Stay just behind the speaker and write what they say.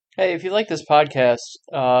Hey, if you like this podcast,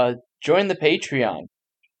 join the Patreon.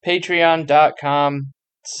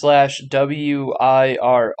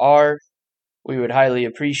 Patreon.com/WIRR. We would highly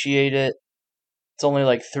appreciate it. It's only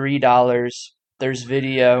like $3. There's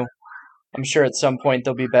video. I'm sure at some point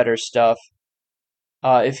there'll be better stuff.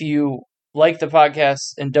 If you like the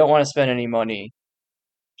podcast and don't want to spend any money,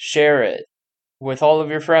 share it with all of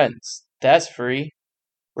your friends. That's free.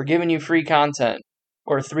 We're giving you free content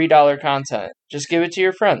or $3 content. Just give it to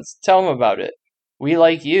your friends. Tell them about it. We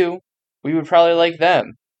like you. We would probably like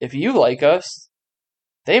them. If you like us,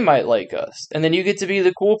 they might like us. And then you get to be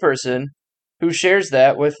the cool person who shares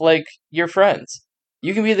that with like your friends.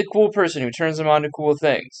 You can be the cool person who turns them on to cool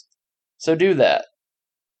things. So do that.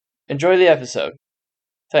 Enjoy the episode.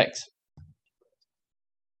 Thanks.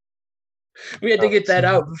 We had to get that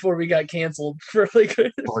out before we got canceled for like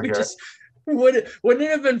we just wouldn't it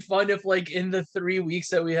have been fun if like in the 3 weeks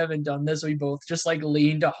that we haven't done this we both just like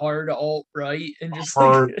leaned hard alt right and just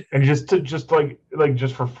like and just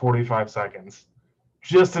for 45 seconds,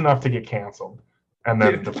 just enough to get canceled, and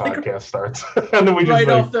then the podcast starts, and then we just right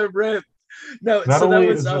off the rip. No, not so only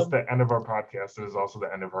that was is this the end of our podcast, it is also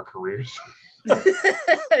the end of our careers.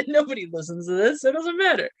 Nobody listens to this. It doesn't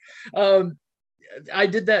matter. I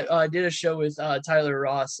did that. I did a show with Tyler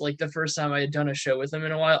Ross, like the first time I had done a show with him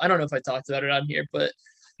in a while. I don't know if I talked about it on here, but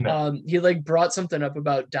he like brought something up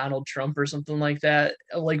about Donald Trump or something like that,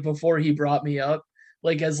 like before he brought me up,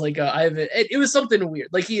 like as like it was something weird.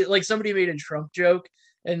 Like somebody made a Trump joke,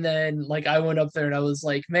 and then like I went up there and I was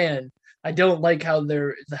like, man, I don't like how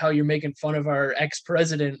you're making fun of our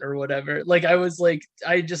ex-president or whatever. Like I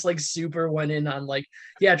just like super went in on like,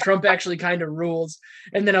 yeah, Trump actually kind of rules.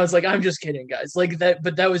 And then I was like, I'm just kidding, guys. Like that,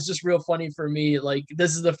 but that was just real funny for me. Like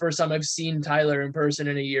this is the first time I've seen Tyler in person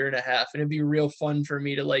in a year and a half. And it'd be real fun for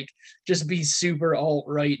me to like just be super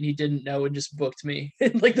alt-right and he didn't know and just booked me.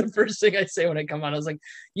 And like the first thing I say when I come on, I was like,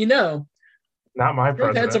 not my Trump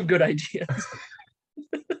president. had some good ideas.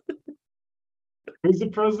 Who's the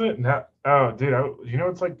president? No. Oh, dude, you know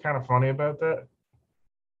what's like kind of funny about that?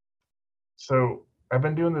 So I've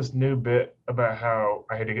been doing this new bit about how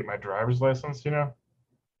I had to get my driver's license, you know?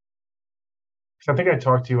 Because I think I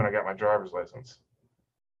talked to you when I got my driver's license.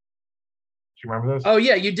 Do you remember this? Oh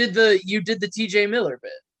yeah, you did the TJ Miller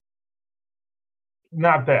bit.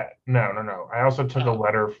 Not that. No. I also took a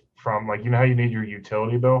letter from, like, you know how you need your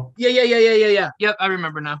utility bill? Yeah. Yep, I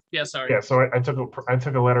remember now. Yeah, sorry. Yeah, so I took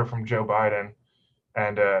a letter from Joe Biden,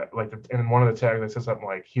 and in one of the tags it says something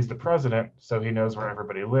like, he's the president, so he knows where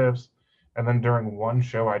everybody lives. And then during one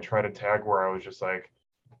show, I tried a tag where I was just like,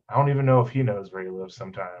 I don't even know if he knows where he lives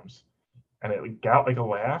sometimes. And it got like a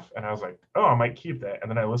laugh, and I was like, oh, I might keep that. And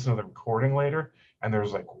then I listened to the recording later, and there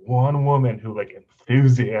was like one woman who like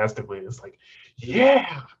enthusiastically is like,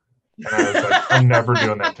 yeah. And I was like, I'm never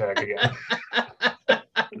doing that tag again.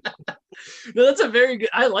 No, that's a very good.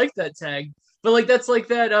 I like that tag, but like that's like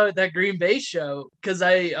that Green Bay show because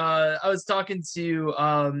I was talking to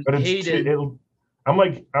but Hayden.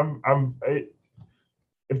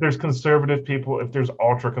 If there's conservative people, if there's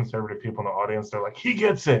ultra conservative people in the audience, they're like, he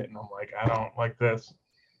gets it, and I'm like, I don't like this.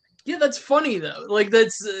 Yeah, that's funny though. Like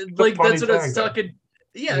that's like that's what it's talking.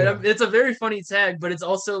 Yeah, it's a very funny tag, but it's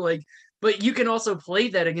also like, but you can also play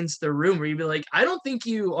that against the room where you'd be like, I don't think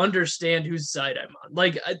you understand whose side I'm on.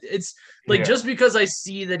 Like it's like just because I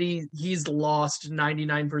see that he's lost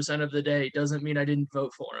 99% of the day doesn't mean I didn't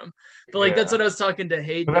vote for him. But like that's what I was talking to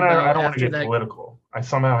Hayden but then about. I don't want to get political. I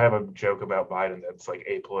somehow have a joke about Biden that's like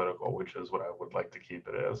apolitical, which is what I would like to keep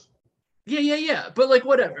it as. Yeah. But like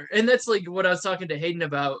whatever. And that's like what I was talking to Hayden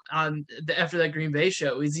about on after that Green Bay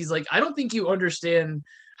show is he's like, I don't think you understand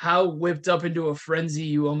how whipped up into a frenzy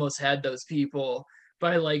you almost had those people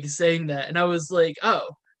by like saying that. And I was like, oh,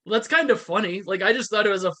 well, that's kind of funny. Like I just thought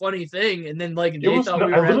it was a funny thing. And then like they thought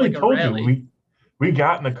we were at like a rally. We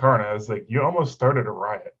got in the car and I was like, you almost started a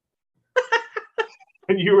riot.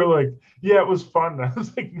 And you were like, yeah, it was fun. And I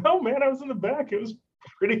was like, no, man, I was in the back. It was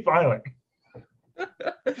pretty violent.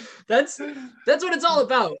 That's what it's all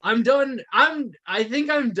about. I think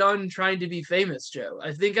I'm done trying to be famous, Joe.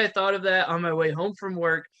 I think I thought of that on my way home from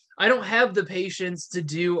work. I don't have the patience to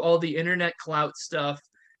do all the internet clout stuff.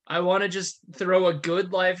 I want to just throw a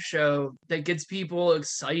good live show that gets people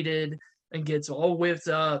excited and gets all whipped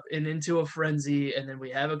up and into a frenzy, and then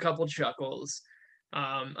we have a couple chuckles.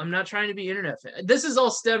 I'm not trying to be internet fan. This is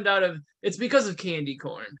all stemmed out of it's because of candy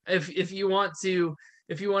corn. If you want to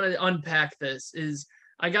unpack this, is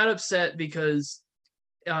I got upset because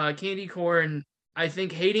candy corn. I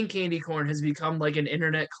think hating candy corn has become like an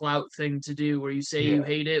internet clout thing to do, where you say you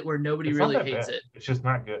hate it, where nobody really hates it. It's just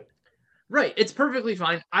not good. Right. It's perfectly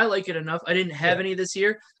fine. I like it enough. I didn't have Yeah. any this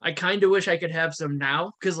year. I kind of wish I could have some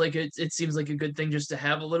now because like it seems like a good thing just to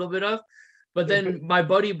have a little bit of. But Yeah, then my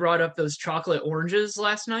buddy brought up those chocolate oranges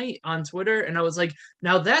last night on Twitter, and I was like,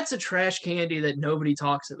 now that's a trash candy that nobody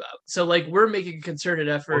talks about. So like we're making a concerted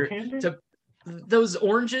what effort candy? to those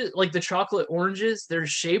oranges, like the chocolate oranges, they're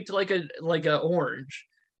shaped like a orange.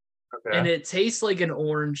 And Okay. it tastes like an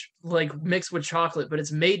orange, like mixed with chocolate, but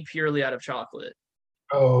it's made purely out of chocolate.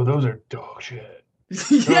 Oh, those are dog shit.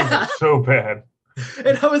 Those are Yeah. so bad.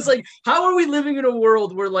 And I was like, how are we living in a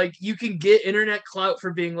world where like you can get internet clout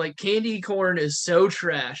for being like candy corn is so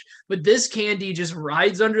trash, but this candy just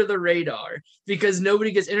rides under the radar because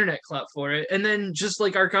nobody gets internet clout for it. And then just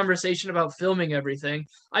like our conversation about filming everything,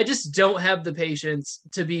 I just don't have the patience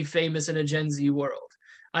to be famous in a Gen Z world.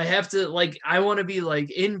 I have to like I want to be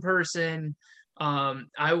like in person.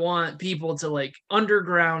 I want people to like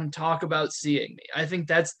underground talk about seeing me. I think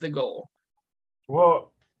that's the goal.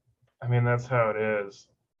 Well, I mean, that's how it is.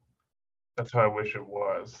 That's how I wish it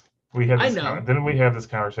was. We had I this know. didn't we have this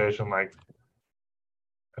conversation like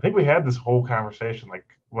I think we had this whole conversation like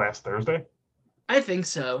last Thursday I think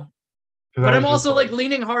so. because I But I'm was just also like like,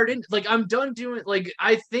 leaning hard in like I'm done doing like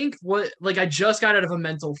I think what like I just got out of a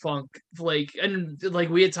mental funk like and like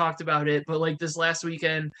we had talked about it but like this last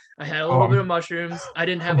weekend I had a oh, little bit of mushrooms. I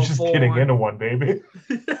didn't have I'm a just full getting one. into one, baby.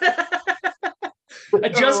 I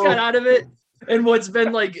just got Oh, out of it. And what's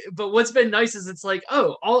been nice is it's like,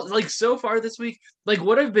 oh, all like so far this week, like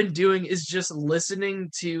what I've been doing is just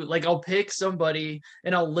listening to like I'll pick somebody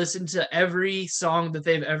and I'll listen to every song that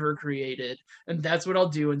they've ever created. And that's what I'll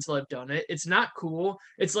do until I've done it. It's not cool.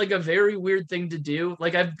 It's like a very weird thing to do.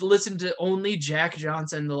 Like I've listened to only Jack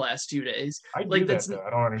Johnson the last 2 days. I do Like that that's though.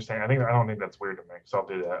 I don't understand. I don't think that's weird to me. So I'll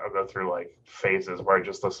do that. I'll go through like phases where I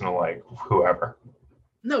just listen to like whoever.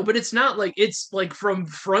 No, but it's not like it's like from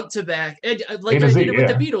front to back, and A like to I Z, did it with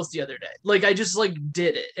the yeah. Beatles the other day. Like I just like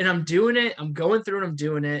did it, and I'm doing it. I'm going through and I'm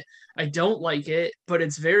doing it. I don't like it, but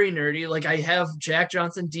it's very nerdy. Like I have Jack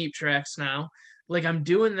Johnson deep tracks now. Like I'm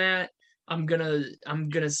doing that. I'm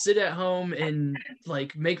gonna sit at home and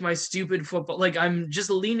like make my stupid football. Like I'm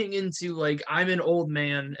just leaning into like I'm an old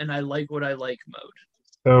man and I like what I like mode.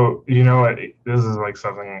 So you know what? This is like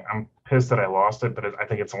something I'm pissed that I lost it, but I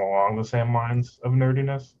think it's along the same lines of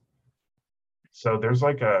nerdiness. So there's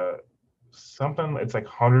like a something. It's like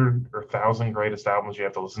 100 or 1,000 greatest albums you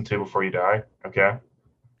have to listen to before you die. Okay,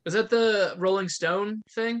 Is that the Rolling Stone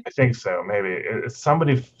thing? I think so. Maybe it's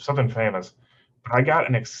something famous. But I got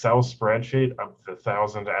an Excel spreadsheet of the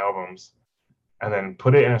 1,000 albums, and then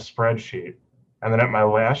put it in a spreadsheet. And then at my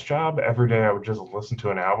last job, every day I would just listen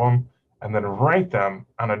to an album and then rank them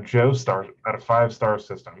on a Joe star at a 5-star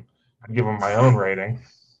system. I'd give them my own rating.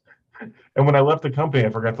 And when I left the company, I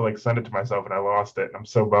forgot to like send it to myself and I lost it. And I'm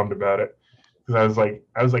so bummed about it because I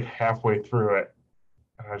was like halfway through it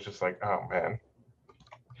and I was just like, oh man.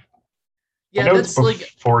 I Yeah, know it's that's like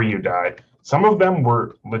before you die. Some of them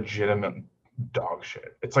were legitimate dog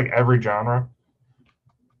shit. It's like every genre.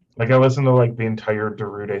 Like I listened to like the entire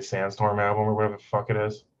Darude Sandstorm album or whatever the fuck it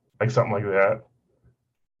is. Like something like that.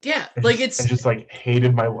 yeah, I like just like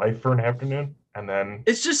hated my life for an afternoon. And then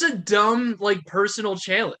it's just a dumb like personal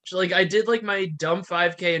challenge. Like I did like my dumb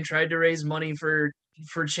 5K and tried to raise money for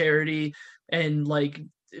charity and like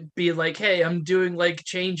be like, hey, I'm doing like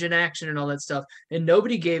change in action and all that stuff. And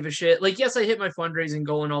nobody gave a shit. Like, yes, I hit my fundraising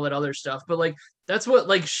goal and all that other stuff, but like that's what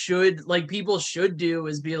like should like people should do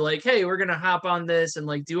is be like, hey, we're gonna hop on this and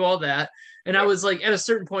like do all that. And I was like, at a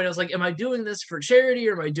certain point, I was like, am I doing this for charity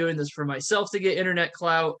or am I doing this for myself to get internet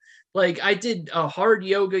clout? Like I did a hard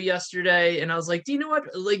yoga yesterday and I was like, do you know what?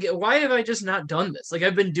 Like, why have I just not done this? Like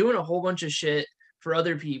I've been doing a whole bunch of shit for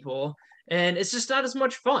other people and it's just not as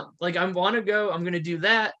much fun. Like I want to go, I'm going to do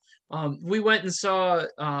that. We went and saw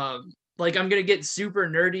like I'm gonna get super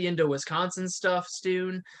nerdy into Wisconsin stuff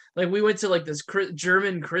soon. Like we went to like this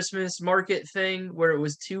German Christmas market thing where it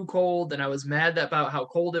was too cold, and I was mad about how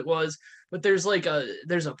cold it was. But there's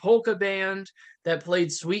a polka band that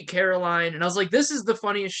played Sweet Caroline, and I was like, this is the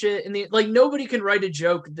funniest shit. And the like nobody can write a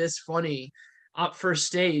joke this funny for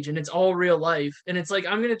stage, and it's all real life. And it's like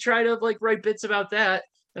I'm gonna try to like write bits about that,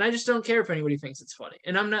 and I just don't care if anybody thinks it's funny.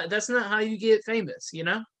 And I'm not. That's not how you get famous, you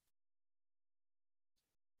know.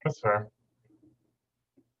 that's fair.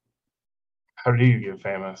 How do you get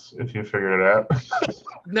famous if you figured it out?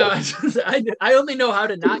 No, I only know how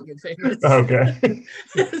to not get famous. Okay.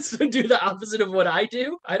 So do the opposite of what I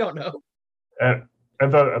do. I don't know. And I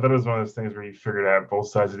thought it was one of those things where you figured out both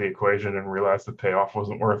sides of the equation and realized the payoff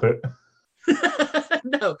wasn't worth it.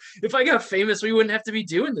 No, if I got famous, we wouldn't have to be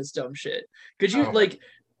doing this dumb shit. Could you Oh my, like?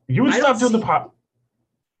 you would I don't stop doing the see pot.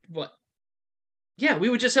 what. Yeah, we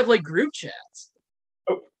would just have like group chats.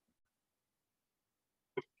 Oh,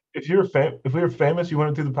 if we were famous, you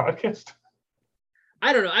want to do the podcast?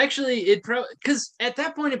 I don't know. Actually, it probably because at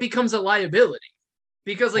that point it becomes a liability.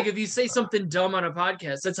 Because like if you say something dumb on a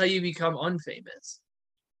podcast, that's how you become unfamous.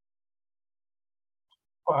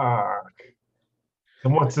 Fuck.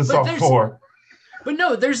 And what's this But all for? But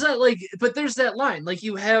no, there's that line. Like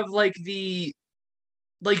you have like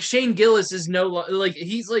Shane Gillis is like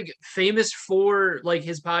he's like famous for like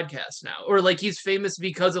his podcast now, or like he's famous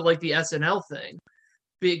because of like the SNL thing,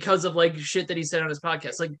 because of like shit that he said on his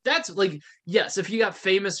podcast. Like that's like, yes, if you got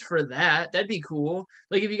famous for that, that'd be cool.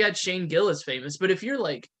 Like if you got Shane Gillis famous, but if you're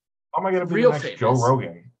like, how am I gonna be real the next famous, Joe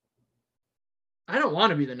Rogan? I don't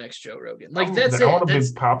want to be the next Joe Rogan. Like that's it. I want to be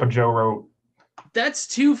Papa Joe Rogan. That's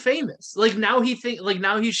too famous. Like now he's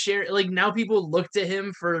sharing, like now people looked at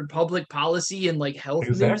him for public policy and like health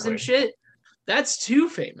news and shit. That's too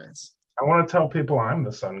famous. I want to tell people I'm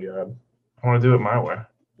the sun god. I want to do it my way.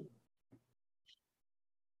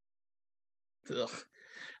 Ugh.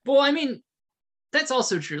 Well, I mean, that's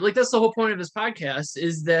also true. Like that's the whole point of his podcast,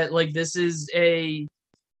 is that like this is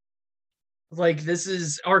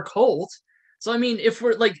our cult. So I mean,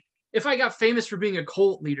 if I got famous for being a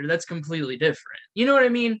cult leader, that's completely different. You know what I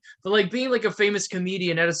mean? But like being like a famous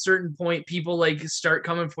comedian, at a certain point, people like start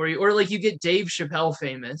coming for you. Or like you get Dave Chappelle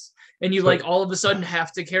famous and you like all of a sudden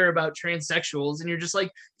have to care about transsexuals. And you're just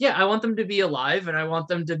like, yeah, I want them to be alive and I want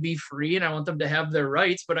them to be free and I want them to have their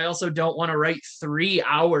rights. But I also don't want to write 3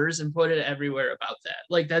 hours and put it everywhere about that.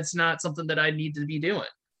 Like that's not something that I need to be doing.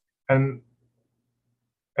 And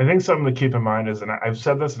I think something to keep in mind is, and I've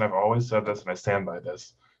said this and I've always said this and I stand by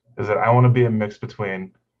this, is that I want to be a mix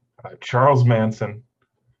between Charles Manson,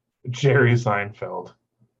 Jerry Seinfeld,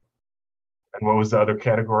 and what was the other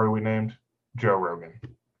category we named? Joe Rogan.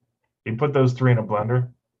 You put those 3 in a blender,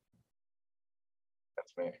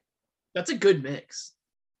 that's me. That's a good mix.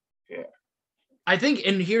 Yeah. I think,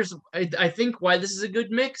 and I think why this is a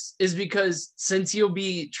good mix is because since you'll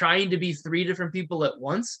be trying to be 3 different people at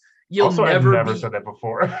once, you'll also, never I've never said that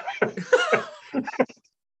before.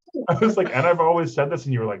 I was like, and I've always said this,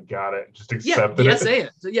 and you were like, got it, just accepted yes, it. and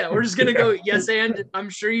so, yeah, we're just gonna go yes, and I'm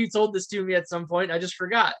sure you told this to me at some point. I just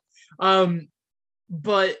forgot.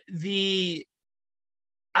 But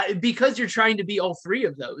because you're trying to be all 3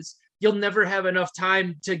 of those, you'll never have enough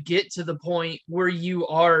time to get to the point where you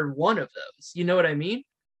are one of those. You know what I mean?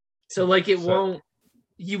 So like you won't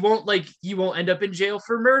end up in jail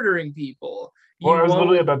for murdering people. Well, I was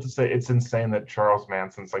literally about to say it's insane that Charles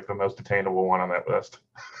Manson's like the most attainable one on that list.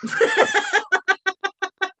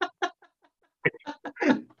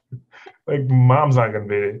 Like, mom's not going to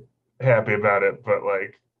be happy about it, but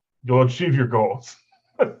like, you'll achieve your goals.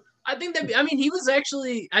 I think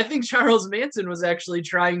I think Charles Manson was actually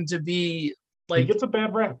trying to be like. He gets a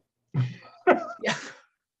bad rap. Yeah.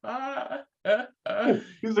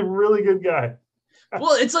 He's a really good guy.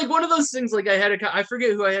 Well, it's like one of those things. Like I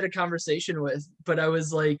forget who I had a conversation with, but I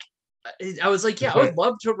was like, yeah, I would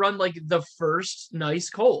love to run like the first nice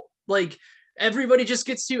cult. Like everybody just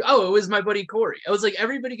gets to, oh, it was my buddy Corey. I was like,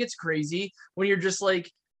 everybody gets crazy when you're just like,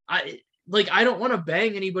 I don't want to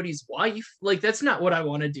bang anybody's wife. Like, that's not what I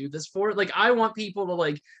want to do this for. Like, I want people to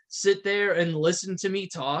like sit there and listen to me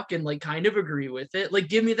talk and like kind of agree with it. Like,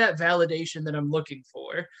 give me that validation that I'm looking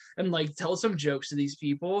for and like tell some jokes to these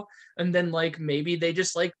people. And then like maybe they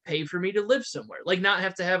just like pay for me to live somewhere, like not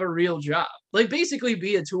have to have a real job. Like, basically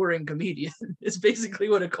be a touring comedian is basically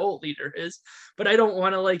what a cult leader is. But I don't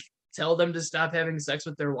want to like tell them to stop having sex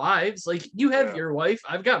with their wives. Like, you have your wife,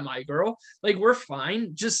 I've got my girl. Like, we're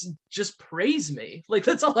fine. Just praise me. Like,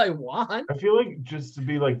 that's all I want. I feel like just to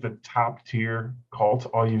be like the top tier cult,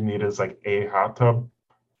 all you need is like a hot tub.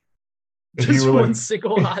 Just one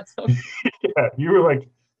single hot tub. Yeah, you were like,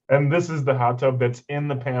 and this is the hot tub that's in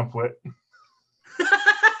the pamphlet.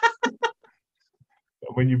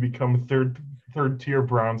 When you become third tier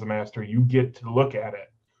bronze master, you get to look at it.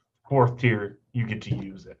 4th tier, you get to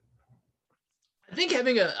use it. I think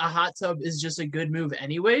having a hot tub is just a good move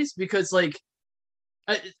anyways, because like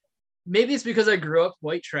maybe it's because I grew up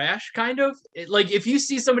white trash kind of. Like if you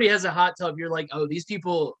see somebody has a hot tub, you're like, oh, these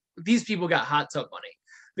people got hot tub money.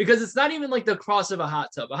 Because it's not even like the cost of a hot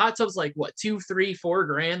tub. A hot tub's like what, $2, $3, $4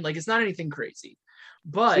 grand? Like, it's not anything crazy.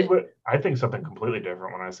 But I think something completely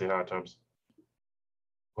different when I see hot tubs.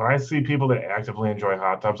 When I see people that actively enjoy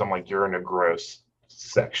hot tubs, I'm like, you're into gross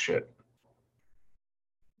sex shit.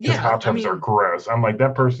 Because hot tubs are gross. I'm like,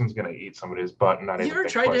 that person's gonna eat somebody's butt and not even. You ever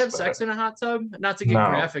tried to have sex in a hot tub? Not to get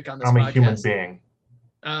graphic on this podcast. I'm a human being.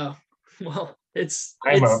 Oh, well,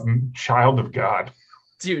 I'm a child of God.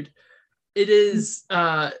 Dude, It is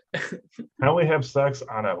I only have sex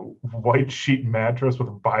on a white sheet mattress with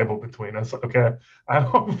a Bible between us. Okay, I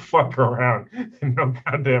don't fuck around in no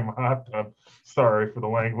goddamn hot tub. Sorry for the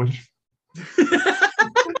language.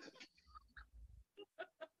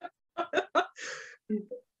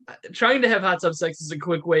 trying to have hot tub sex is a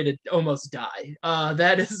quick way to almost die.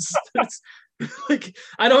 That is like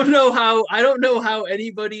I don't know how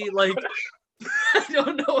anybody like I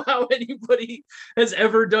don't know how anybody has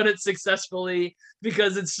ever done it successfully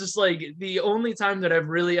because it's just like the only time that I've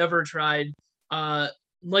really ever tried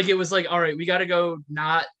like it was like, all right, we got to go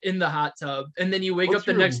not in the hot tub, and then you wake up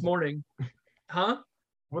the next morning. Huh?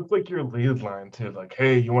 What's like your lead line too? Like,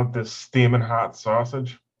 hey, you want this steaming hot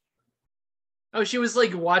sausage? Oh, she was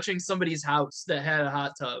like watching somebody's house that had a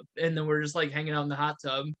hot tub, and then we're just like hanging out in the hot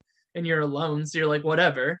tub, and you're alone, so you're like,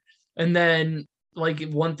 whatever. And then like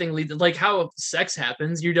one thing leads like how sex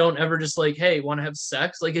happens. You don't ever just like, hey, want to have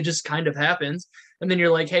sex? Like it just kind of happens, and then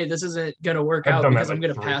you're like, hey, this isn't gonna work I've out done because that I'm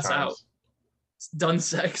like gonna 3 pass out. times. It's done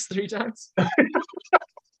sex 3 times.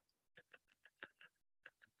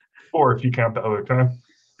 Or if you count the other time.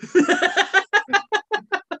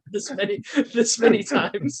 this many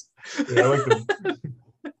times. Yeah, I like to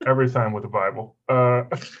every time with the Bible. I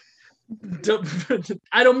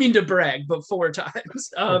don't mean to brag, but 4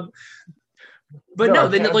 times. But no,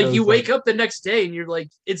 then I've had like you those, wake up the next day and you're like,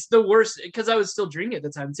 it's the worst because I was still drinking at the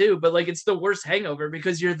time too. But like it's the worst hangover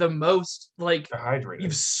because you're the most like dehydrated.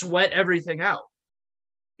 you've sweat everything out.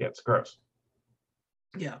 Yeah, it's gross.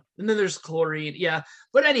 Yeah, and then there's chlorine. Yeah,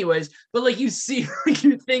 but anyways, but like you see, like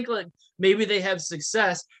you think like maybe they have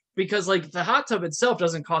success because like the hot tub itself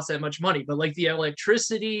doesn't cost that much money, but like the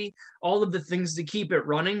electricity, all of the things to keep it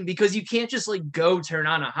running, because you can't just like go turn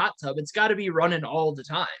on a hot tub. It's got to be running all the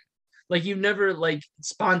time. Like you've never like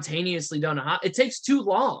spontaneously done a hot. It takes too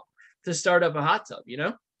long to start up a hot tub, you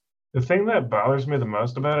know? The thing that bothers me the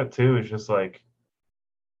most about it too is just like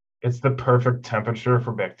it's the perfect temperature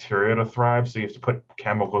for bacteria to thrive. So you have to put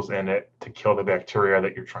chemicals in it to kill the bacteria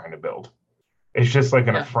that you're trying to build. It's just like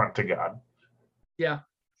an Yeah. affront to God. Yeah.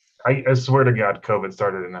 I swear to God, COVID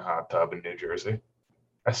started in a hot tub in New Jersey.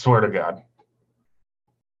 I swear to God.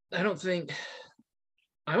 I don't think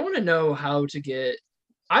I want to know how to get.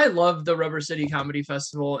 I love the Rubber City Comedy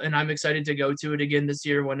Festival, and I'm excited to go to it again this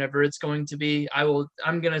year, whenever it's going to be.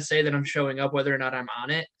 I'm gonna say that I'm showing up, whether or not I'm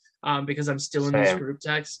on it, because I'm still in this Same. group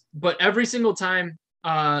text. But every single time,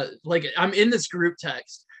 like I'm in this group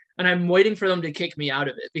text, and I'm waiting for them to kick me out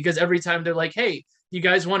of it because every time they're like, "Hey, you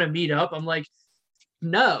guys want to meet up?" I'm like,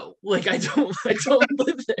 "No, like I don't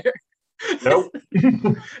live there." Nope.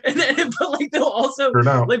 And then, but like they'll also Sure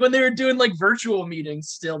don't. like when they were doing like virtual meetings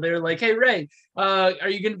still, they're like, hey Ray, are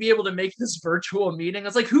you gonna be able to make this virtual meeting? I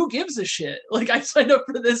was like, who gives a shit? Like I signed up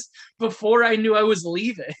for this before I knew I was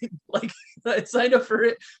leaving. Like I signed up for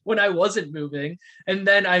it when I wasn't moving, and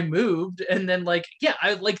then I moved, and then like yeah,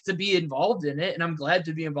 I like to be involved in it, and I'm glad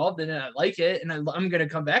to be involved in it. I like it, and I'm gonna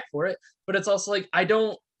come back for it. But it's also like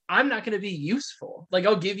I'm not gonna be useful. Like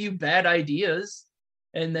I'll give you bad ideas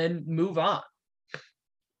and then move on.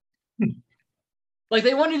 Like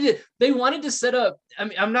they wanted to set up. I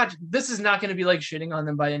mean, I'm not. This is not going to be like shitting on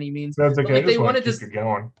them by any means. That's But okay. like I just they want to wanted keep to. it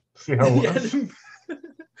going. See how it Yeah, was.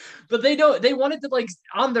 but they don't. They wanted to like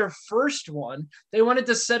on their first one. They wanted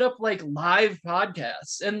to set up like live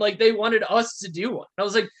podcasts, and like they wanted us to do one. I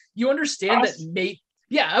was like, you understand Us? that?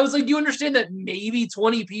 Yeah, I was like, you understand that maybe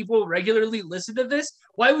 20 people regularly listen to this?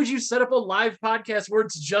 Why would you set up a live podcast where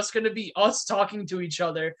it's just going to be us talking to each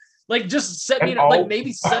other? Like, just set me And like all-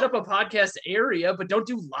 maybe set up a podcast area, but don't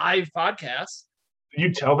do live podcasts.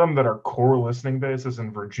 You tell them that our core listening base is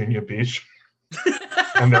in Virginia Beach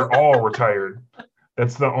and they're all retired.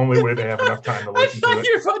 That's the only way they have enough time to I listen to thought it.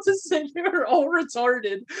 you were about to say they were all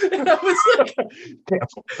retarded. And I was like,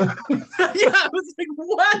 yeah, I was like,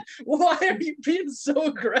 what? Why are you being so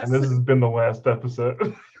And aggressive? this has been the last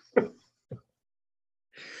episode.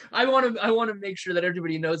 I want to make sure that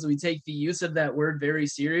everybody knows that we take the use of that word very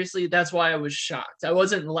seriously. That's why I was shocked. I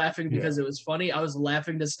wasn't laughing because it was funny. I was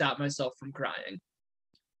laughing to stop myself from crying.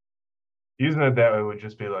 Using it that way would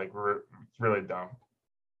just be like really dumb.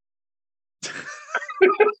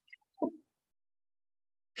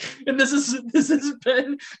 And this has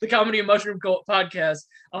been the Comedy and Mushroom Cult podcast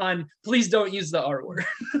on please don't use the R word.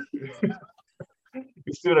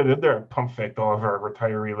 You see what I did there? I pump faked all of our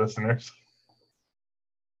retiree listeners.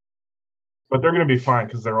 But they're going to be fine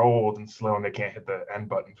because they're old and slow and they can't hit the end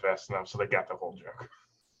button fast enough, so they got the whole joke.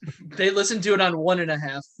 They listened to it on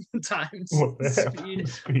 1.5 times What the heck?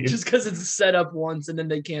 speed, just because it's set up once and then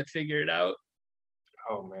they can't figure it out.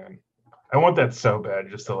 Oh man, I want that so bad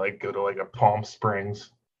just to like go to like a Palm Springs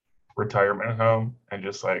retirement home, and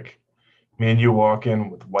just like me and you walk in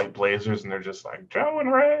with white blazers, and they're just like Joe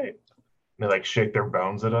and Ray. And they like shake their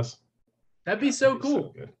bones at us. That'd be so That'd be so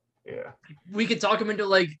cool. good. Yeah. We could talk them into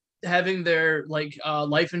like having their like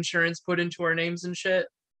life insurance put into our names and shit.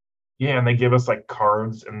 Yeah, and they give us like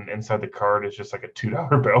cards, and inside the card is just like a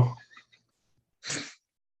 $2 bill.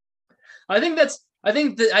 I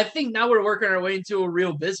think now we're working our way into a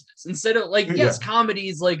real business instead of like, yes, Yeah. comedy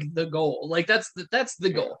is like the goal. Like that's the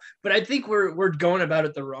goal. But I think we're going about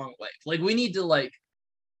it the wrong way. Like we need to like,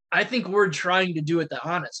 I think we're trying to do it the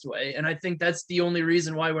honest way. And I think that's the only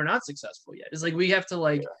reason why we're not successful yet. Is like we have to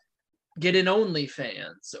like get an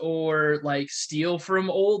OnlyFans or like steal from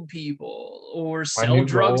old people or sell new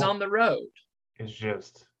drugs goal- on the road. It's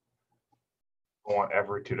just I want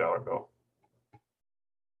every $2 bill.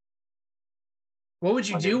 What would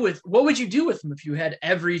you do with them if you had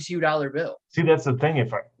every $2 bill? See, that's the thing.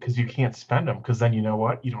 Because you can't spend them, because then you know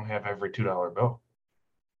what? You don't have every $2 bill.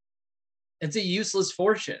 It's a useless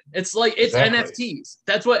fortune. It's like it's Exactly. NFTs.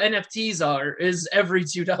 That's what NFTs are. Is every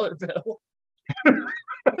 $2 bill.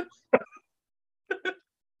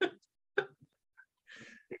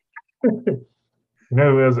 You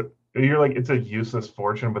know, who is it? You're like, it's a useless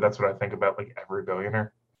fortune, but that's what I think about like every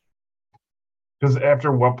billionaire. Because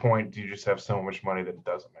after what point do you just have so much money that it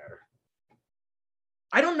doesn't matter?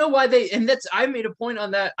 I don't know why I made a point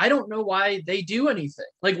on that. I don't know why they do anything.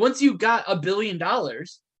 Like once you got $1 billion,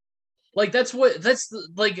 like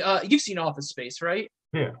you've seen Office Space, right?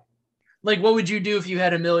 Yeah. Like what would you do if you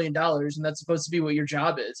had $1 million and that's supposed to be what your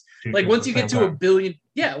job is? Two Like things once at you the get same to time. $1 billion,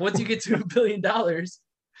 yeah, once you get to $1 billion,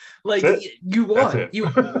 like That's it. you That's won. it.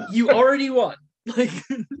 You already won. Like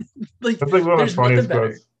like That's like one of the there's nothing funniest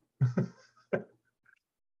better. quotes.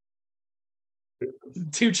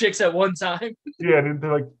 2 chicks at one time. Yeah,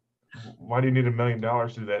 they're like, why do you need $1 million to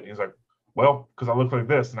do that? And he's like, well, because I look like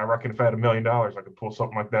this, and I reckon if I had $1 million, I could pull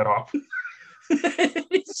something like that off.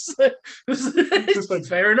 It's Just like,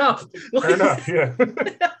 fair enough. fair enough, yeah.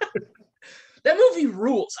 That movie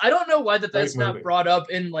rules. I don't know why that's Great not movie. brought up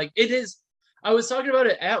in like it is. I was talking about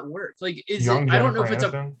it at work. Like, is Young it? I don't know Jennifer if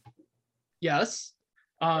it's a Aniston. yes.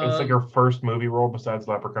 It's like her first movie role besides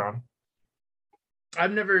Leprechaun.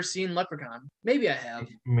 I've never seen Leprechaun. Maybe I have.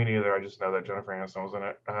 Me neither. I just know that Jennifer Aniston was in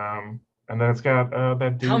it. And then it's got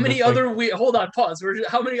that dude. How many that's other like, hold on, pause.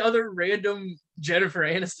 How many other random Jennifer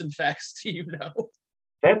Aniston facts do you know?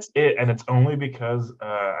 That's it, and it's only because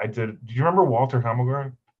I did. Do you remember Walter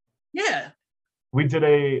Hamilgren? Yeah. We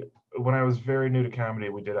did when I was very new to comedy.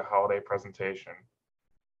 We did a holiday presentation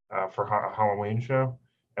for a Halloween show,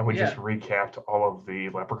 and we just recapped all of the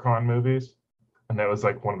Leprechaun movies, and that was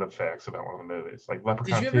like one of the facts about one of the movies. Like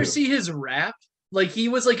Leprechaun. Did you ever 2. see his rap? Like he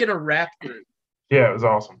was like in a rap group. Yeah, it was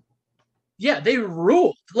awesome. Yeah, they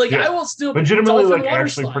ruled. Like Yeah. I will still Legitimately, Dolphin like Water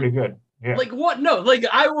actually Slide. pretty good. Yeah. Like what? No, like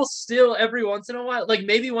I will still every once in a while, like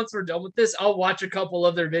maybe once we're done with this, I'll watch a couple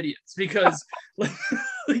of their videos because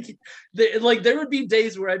like there would be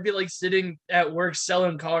days where I'd be like sitting at work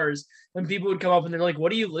selling cars and people would come up and they're like,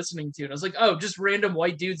 "What are you listening to?" And I was like, "Oh, just random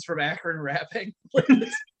white dudes from Akron rapping."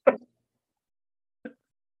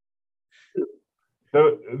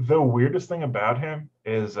 The weirdest thing about him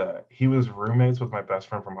is he was roommates with my best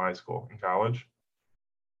friend from high school in college.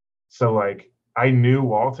 So like I knew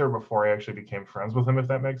Walter before I actually became friends with him, if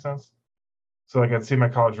that makes sense. So like I'd see my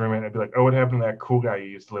college roommate and I'd be like, "Oh, what happened to that cool guy you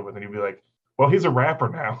used to live with?" And he'd be like, "Well, he's a rapper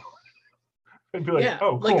now." I'd be like, yeah,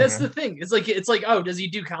 "Oh, cool, like that's man." the thing. It's like, oh, does he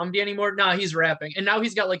do comedy anymore? Nah, he's rapping, and now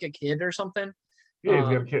he's got like a kid or something. Yeah, he's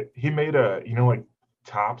got a kid. He made like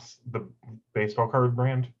Topps, the baseball card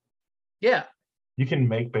brand. Yeah, you can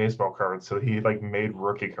make baseball cards, so he like made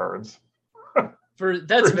rookie cards.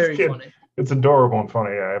 That's very funny. It's adorable and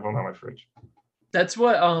funny. Yeah, I have them on my fridge. That's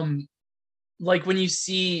what like when you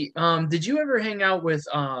see did you ever hang out with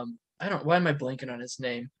I don't why am I blanking on his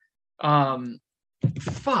name?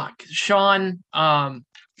 Sean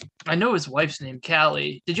I know his wife's name,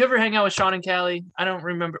 Callie. Did you ever hang out with Sean and Callie? I don't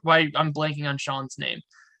remember why I'm blanking on Sean's name.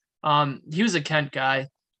 He was a Kent guy.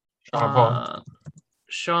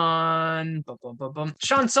 Sean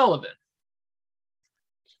Sullivan.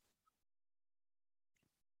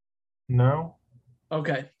 No.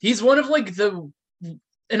 Okay. He's one of like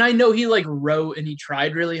and I know he like wrote and he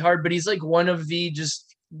tried really hard, but he's like one of the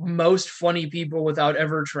just most funny people without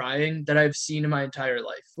ever trying that I've seen in my entire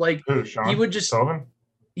life. Like Sean? He would just Sullivan?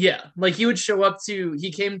 Yeah, like he would show up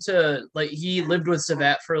he came to like he lived with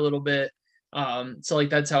Savat for a little bit. So like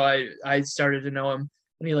that's how I started to know him.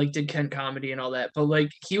 And he like did Kent comedy and all that. But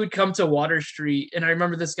like he would come to Water Street and I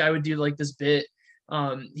remember this guy would do like this bit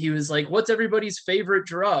he was like, "What's everybody's favorite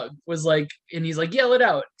drug?" Was like, and he's like, "Yell it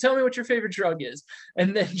out. Tell me what your favorite drug is."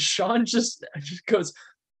 And then Sean just goes,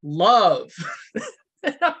 "Love."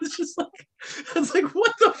 And I was like,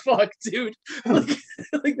 what the fuck, dude?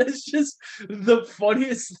 Like that's just the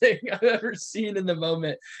funniest thing I've ever seen in the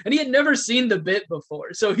moment. And he had never seen the bit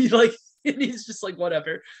before, so and he's just like,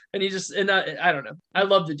 whatever. And he just, and I don't know. I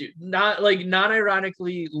love the dude. Not like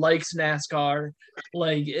non-ironically likes NASCAR.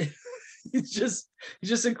 Like he's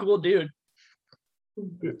just a cool dude.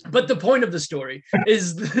 But the point of the story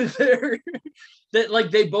is that like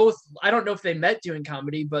they both, I don't know if they met doing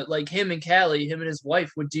comedy, but like him and Callie, him and his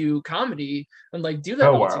wife would do comedy and like do that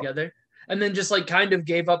all together. And then just like kind of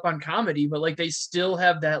gave up on comedy, but like they still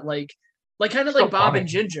have that like kind of like Bob and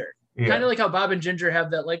Ginger. Yeah. Kind of like how Bob and Ginger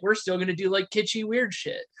have that, like, we're still going to do like kitschy weird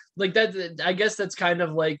shit. Like that, I guess that's kind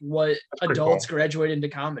of like what adults graduate into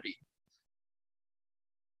comedy.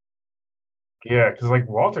 Yeah, because like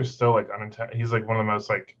Walter's still like he's like one of the most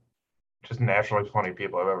like just naturally funny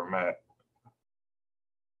people I've ever met.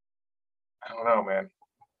 I don't know, man.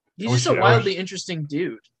 He's just a wildly interesting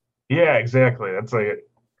dude. Yeah, exactly. That's like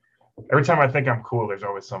every time I think I'm cool, there's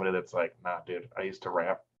always somebody that's like, "Nah, dude, I used to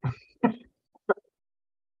rap."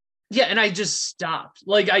 Yeah, and I just stopped.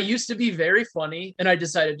 Like I used to be very funny, and I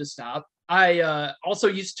decided to stop. I also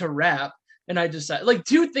used to rap, and I decided like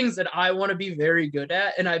two things that I want to be very good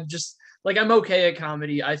at, and I've just like, I'm okay at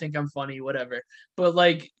comedy. I think I'm funny, whatever. But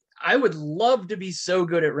like, I would love to be so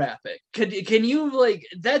good at rapping. Can you like?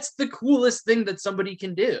 That's the coolest thing that somebody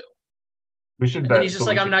can do. We should. And then he's just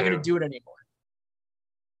like, I'm not going to do it anymore.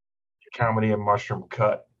 Comedy and mushroom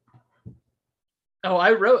cut. Oh,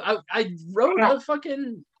 I wrote a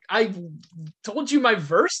fucking. I told you my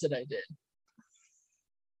verse that I did.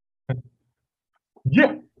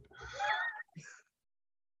 Yeah.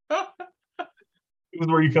 This is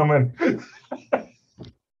where you come in.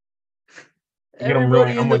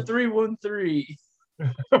 Everybody in the 313.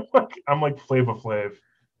 I'm like Flava Flav,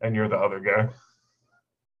 and you're the other guy.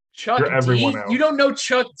 Chuck D? You don't know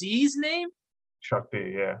Chuck D's name? Chuck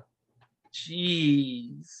D, yeah.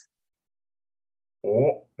 Jeez.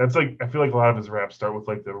 Oh, that's like, I feel like a lot of his raps start with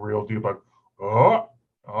like the real dude, like,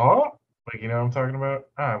 like, you know what I'm talking about?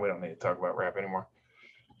 We don't need to talk about rap anymore.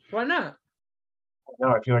 Why not? No,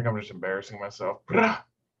 I feel like I'm just embarrassing myself. That's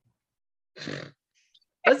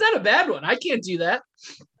not a bad one. I can't do that.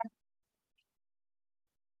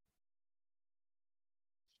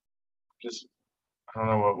 Just, I don't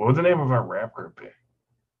know, what would the name of our rap group be?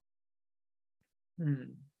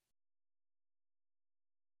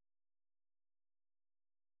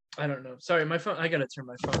 I don't know. Sorry, my phone. I gotta turn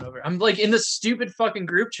my phone over. I'm like in the stupid fucking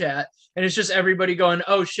group chat, and it's just everybody going,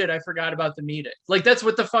 "Oh shit, I forgot about the meeting." Like that's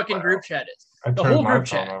what the fucking group chat is. The whole group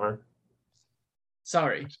chat. Over.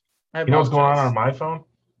 Sorry. You know what's going on my phone?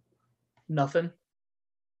 Nothing.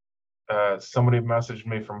 Somebody messaged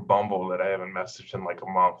me from Bumble that I haven't messaged in like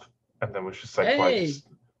a month, and then was just like, hey.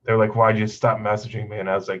 They're like, "Why'd you stop messaging me?" And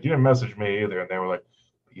I was like, "You didn't message me either." And they were like,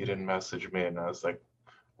 "You didn't message me," and I was like,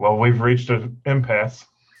 "Well, we've reached an impasse."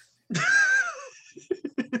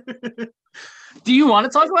 Do you want to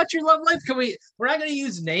talk about your love life? We're not going to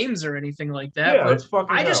use names or anything like that. Yeah, let's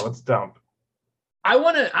fucking let's dump. I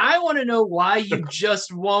want to know why you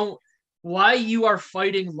just won't. Why you are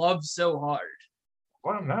fighting love so hard?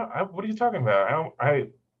 Well, I'm not. What are you talking about? I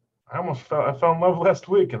fell in love last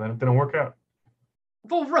week and then it didn't work out.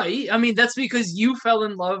 Well, right. I mean, that's because you fell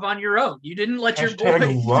in love on your own. You didn't let your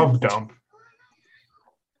boy. Love dump.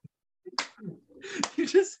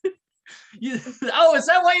 Oh, is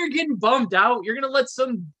that why you're getting bummed out? You're gonna let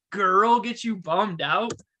some girl get you bummed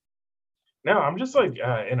out? No, I'm just like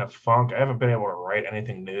in a funk. I haven't been able to write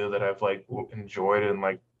anything new that I've like enjoyed in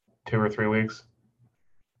like 2 or 3 weeks.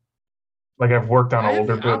 Like I've worked on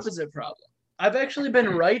older bits. Opposite problem. I've actually been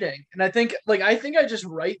writing, and I think I just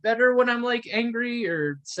write better when I'm like angry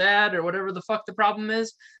or sad or whatever the fuck the problem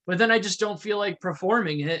is. But then I just don't feel like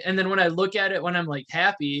performing it. And then when I look at it when I'm like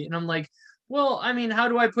happy, and I'm like, well, I mean, how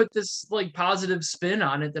do I put this like positive spin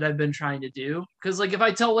on it that I've been trying to do? Because like if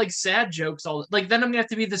I tell like sad jokes then I'm gonna have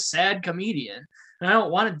to be the sad comedian, and I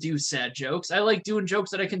don't want to do sad jokes. I like doing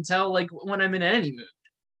jokes that I can tell like when I'm in any mood.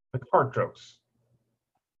 Like fart jokes.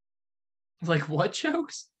 Like what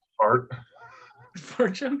jokes? Fart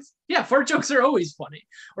jokes? Yeah, fart jokes are always funny.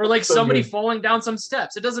 Or like so somebody falling down some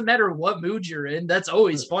steps. It doesn't matter what mood you're in. That's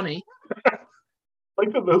always funny.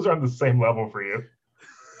 Like that those are on the same level for you.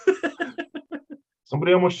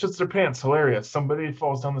 Somebody almost shits their pants. Hilarious. Somebody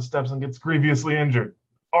falls down the steps and gets grievously injured.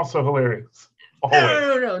 Also hilarious.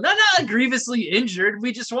 Always. Not grievously injured.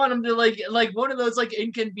 We just want them to like one of those like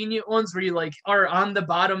inconvenient ones where you like are on the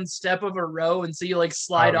bottom step of a row, and so you like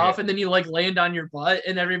slide off, and then you like land on your butt,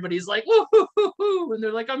 and everybody's like woo hoo hoo hoo, and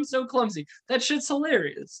they're like, I'm so clumsy. That shit's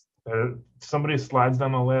hilarious. Somebody slides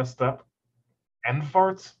down the last step and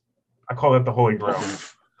farts. I call that the Holy Grail.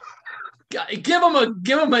 Give them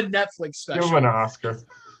a Netflix special. Give them an Oscar.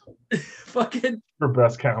 Fucking for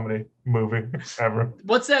best comedy movie ever.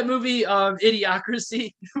 What's that movie,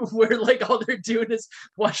 Idiocracy, where like all they're doing is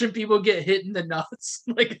watching people get hit in the nuts?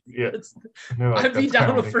 Like, yeah, I'd be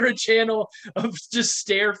down for a channel of just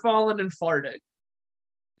stare falling and farting.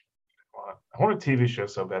 I want a TV show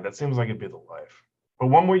so bad. That seems like it'd be the life. But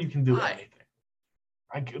one where you can do anything.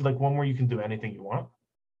 Like one where you can do anything you want.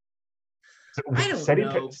 I don't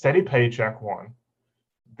know. Steady paycheck one.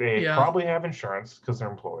 They probably have insurance because they're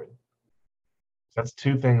employed. That's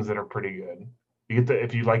two things that are pretty good. You get to,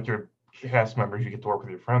 if you like your cast members, you get to work with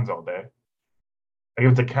your friends all day. Like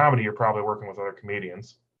if it's a comedy, you're probably working with other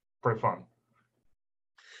comedians. Pretty fun.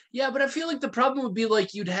 Yeah, but I feel like the problem would be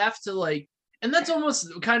like you'd have to like, and that's almost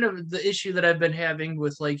kind of the issue that I've been having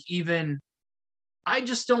with like even, I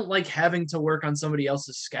just don't like having to work on somebody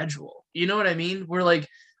else's schedule. You know what I mean? We're like,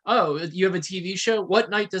 oh, you have a TV show? What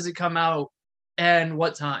night does it come out and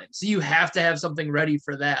what time? So you have to have something ready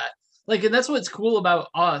for that. Like, and that's what's cool about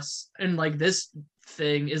us and like this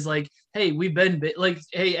thing is like, hey, we've been like,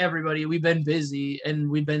 hey, everybody, we've been busy and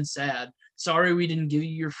we've been sad. Sorry we didn't give you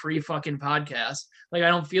your free fucking podcast. Like, I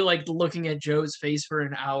don't feel like looking at Joe's face for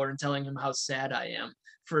an hour and telling him how sad I am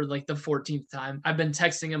for like the 14th time. I've been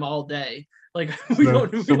texting him all day. Like, we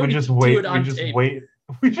just wait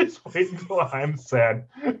until I'm sad.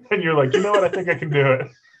 And you're like, you know what? I think I can do it.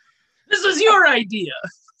 This was your idea.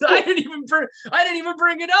 I didn't even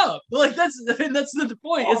bring it up. Like that's the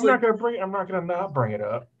point. I'm not gonna not bring it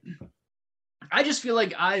up. I just feel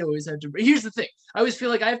like I always have to. Here's the thing. I always feel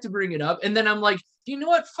like I have to bring it up, and then I'm like, you know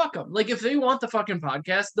what? Fuck them. Like if they want the fucking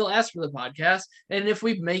podcast, they'll ask for the podcast, and if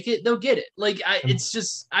we make it, they'll get it. Like it's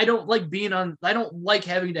just I don't like being on. I don't like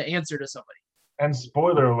having to answer to somebody. And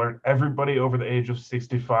spoiler alert: everybody over the age of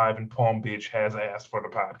 65 in Palm Beach has asked for the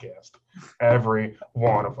podcast. Every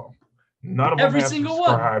one of them. None of them have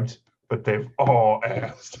subscribed, but they've all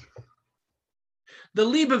asked. The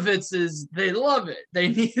Leibovitzes, they love it. They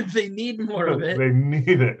need more of it. They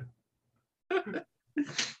need it.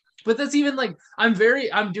 But that's even like I'm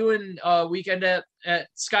doing a weekend at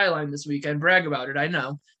Skyline this weekend. Brag about it, I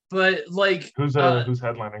know. But like who's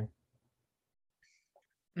headlining?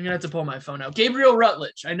 I'm gonna have to pull my phone out. Gabriel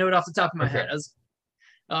Rutledge. I know it off the top of my head. As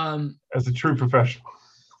a true professional.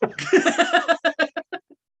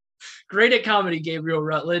 Great at comedy, Gabriel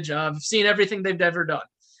Rutledge. I've seen everything they've ever done.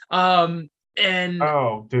 And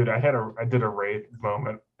oh, dude, I did a rave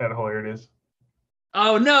moment at Hilarities.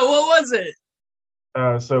 Oh no, what was it?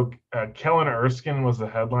 So Kellen Erskine was the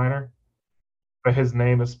headliner, but his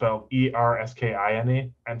name is spelled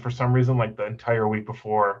Erskine, and for some reason, like the entire week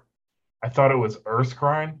before, I thought it was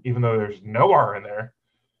Erskine, even though there's no R in there.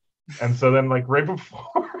 And so then, like right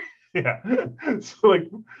before, so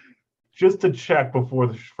like just to check before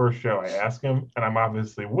the first show, I asked him, and I'm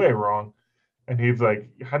obviously way wrong. And he's like,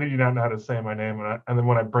 how did you not know how to say my name? And then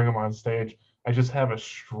when I bring him on stage, I just have a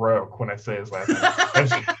stroke when I say his last name.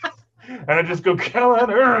 And I just go,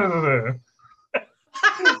 Kellen.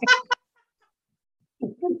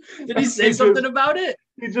 Did he say something about it?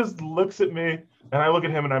 He just looks at me, and I look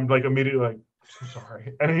at him, and I'm like immediately like, I'm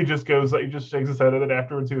sorry. And he just goes, like, he just shakes his head. And then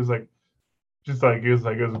afterwards, he was whatever.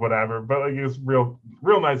 But like, he was real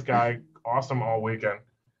nice guy, awesome all weekend.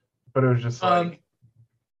 But it was just like,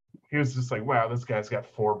 he was just like, wow, this guy's got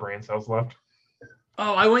 4 brain cells left.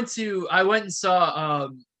 Oh, I went and saw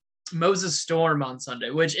Moses Storm on Sunday,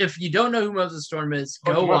 which if you don't know who Moses Storm is,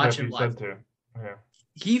 go watch him live. Yeah.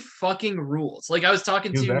 He fucking rules. Like I was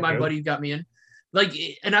talking to my buddy who got me in. Like,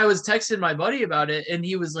 and I was texting my buddy about it, and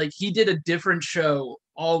he was like, he did a different show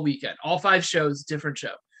all weekend. All 5 shows, different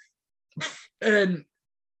show.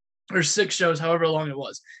 Or 6 shows, however long it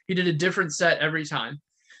was. He did a different set every time.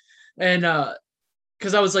 And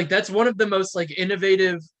because I was like, that's one of the most like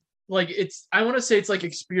innovative, like I want to say it's like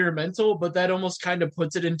experimental, but that almost kind of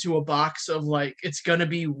puts it into a box of like, it's going to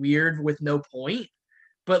be weird with no point.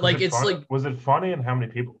 But like, it's like, was it funny and how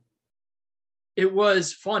many people? It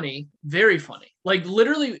was funny, very funny. Like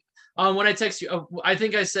literally, when I text you, I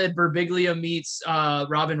think I said Birbiglia meets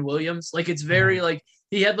Robin Williams. Like it's very like,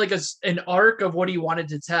 he had like an arc of what he wanted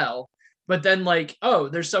to tell. But then like, oh,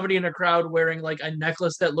 there's somebody in a crowd wearing like a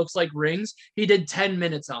necklace that looks like rings. He did 10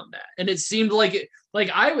 minutes on that. And it seemed like it, like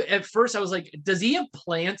at first I was like, does he have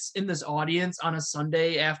plants in this audience on a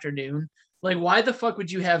Sunday afternoon? Like, why the fuck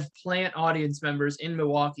would you have plant audience members in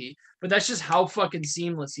Milwaukee? But that's just how fucking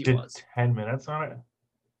seamless he Did was. 10 minutes on it?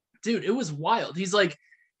 Dude, it was wild. He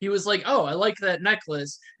was like, oh, I like that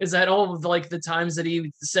necklace. Is that all of like the times that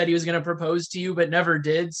he said he was gonna propose to you but never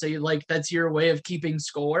did? So you like that's your way of keeping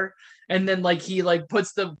score. And then like he like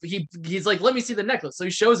puts he's like, let me see the necklace. So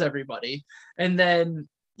he shows everybody, and then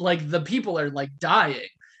like the people are like dying.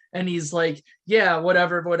 And he's like, yeah,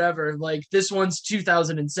 whatever. Like, this one's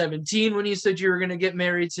 2017 when you said you were going to get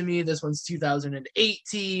married to me. This one's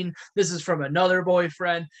 2018. This is from another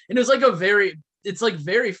boyfriend. And it was like it's like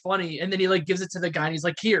very funny. And then he like gives it to the guy and he's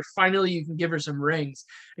like, here, finally you can give her some rings.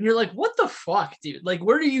 And you're like, what the fuck, dude? Like,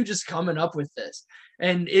 where are you just coming up with this?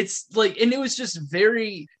 And it's like, and it was just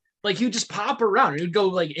very, like, he would just pop around. He would go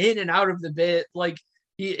like in and out of the bit. Like,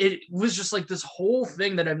 it was just like this whole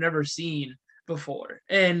thing that I've never seen before,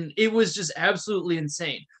 and it was just absolutely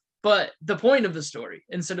insane. But the point of the story,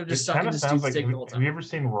 instead of just sucking this dude's dick the whole time. Have you ever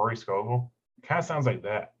seen Rory Scovel? It kind of sounds like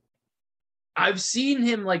that. I've seen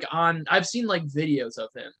him I've seen like videos of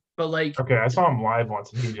him, but like, okay, I saw him live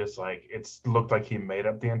once, and he just like looked like he made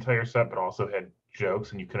up the entire set, but also had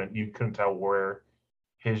jokes, and you couldn't tell where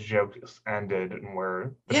his jokes ended and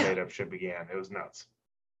where the made up shit began. It was nuts.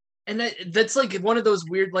 And that's like one of those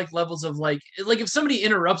weird like levels of like if somebody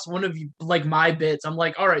interrupts one of you like my bits, I'm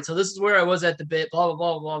like, all right, so this is where I was at the bit, blah blah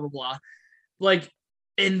blah blah blah blah. Like,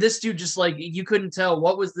 and this dude just like, you couldn't tell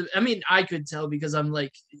what was I mean, I could tell because I'm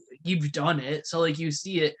like, you've done it, so like you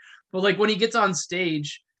see it. But like when he gets on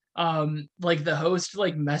stage, like the host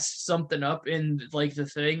like messed something up in like the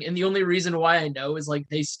thing, and the only reason why I know is like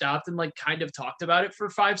they stopped and like kind of talked about it for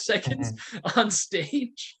 5 seconds on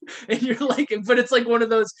stage, and you're like, but it's like one of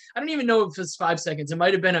those, I don't even know if it's 5 seconds, it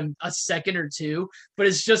might have been a second or two, but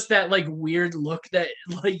it's just that like weird look that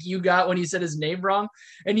like you got when you said his name wrong,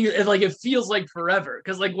 and like it feels like forever,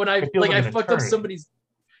 because like when I fucked up somebody's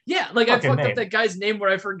like I fucked up that guy's name where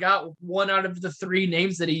I forgot one out of the 3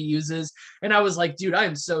 names that he uses. And I was like, dude, I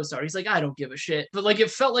am so sorry. He's like, I don't give a shit. But like, it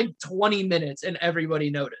felt like 20 minutes and everybody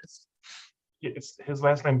noticed. It's his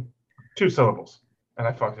last name, 2 syllables. And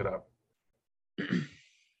I fucked it up.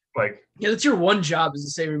 Like, yeah, that's your one job, is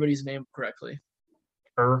to say everybody's name correctly.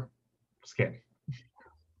 Skin.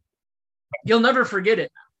 You'll never forget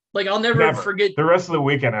it. Like, I'll never forget. The rest of the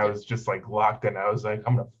weekend, I was just like locked in. I was like,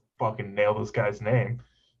 I'm going to fucking nail this guy's name.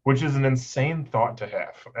 Which is an insane thought to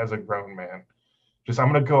have as a grown man. Just,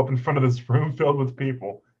 I'm going to go up in front of this room filled with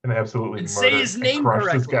people and absolutely say his name crush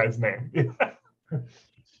correctly. This guy's name. Yeah.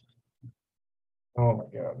 Oh my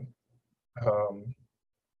God.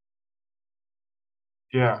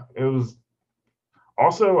 Yeah, it was.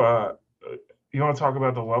 Also, you want to talk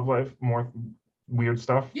about the love life, more weird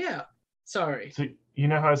stuff? Yeah. Sorry. So you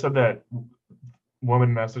know how I said that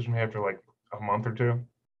woman messaged me after like a month or 2?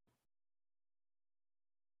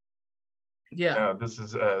 Yeah. This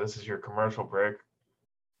is your commercial break.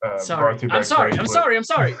 Sorry. I'm sorry.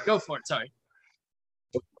 Go for it. Sorry.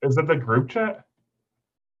 Is that the group chat?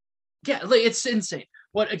 Yeah, like it's insane.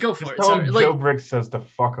 What? Go for it. Sorry. Joe Brick says to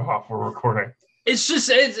fuck off. We're recording. It's just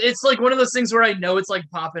it's like one of those things where I know it's like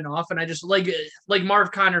popping off, and I just like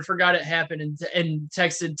Marv Connor forgot it happened and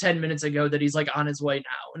texted 10 minutes ago that he's like on his way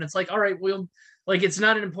now, and it's like, all right, we'll like, it's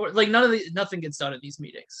not an important, like nothing gets done in these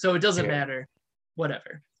meetings, so it doesn't matter,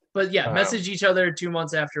 whatever. But yeah, message each other 2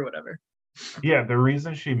 months after, whatever. Yeah, the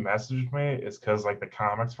reason she messaged me is because like the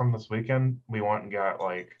comics from this weekend, we went and got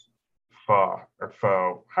like pho,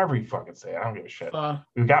 however you fucking say it. I don't give a shit.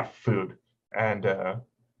 We got food, and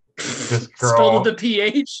this girl spelled with the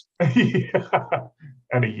PH. Yeah,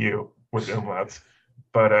 and a U with umlauts.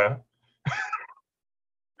 But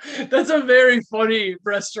that's a very funny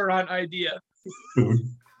restaurant idea. Food.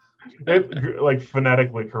 It, like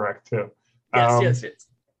phonetically correct too. Yes.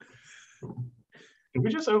 Did we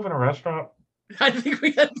just open a restaurant? I think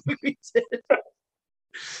we did.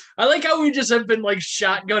 I like how we just have been like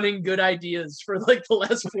shotgunning good ideas for like the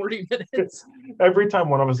last 40 minutes. Every time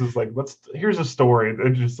one of us is like, here's a story.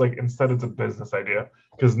 It's just like, instead it's a business idea,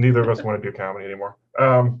 because neither of us want to do comedy anymore.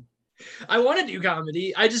 I want to do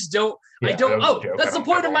comedy. I just don't. Yeah, I don't. Oh, that's the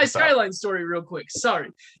point of my Skyline story, real quick.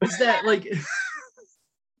 Sorry. Is that like.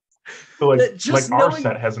 So like our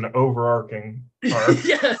set has an overarching arc.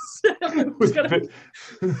 Yes.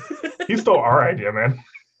 He stole our idea, man.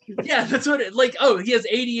 Yeah, that's what it like. Oh, he has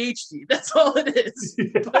ADHD. That's all it is.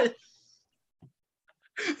 Yeah. But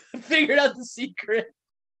figured out the secret.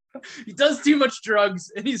 He does too much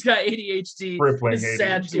drugs and he's got ADHD. It's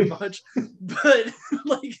sad too much. But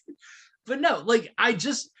no, like I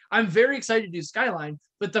I'm very excited to do Skyline,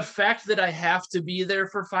 but the fact that I have to be there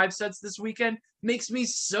for 5 sets this weekend makes me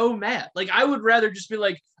so mad. Like, I would rather just be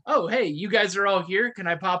like, oh, hey, you guys are all here. Can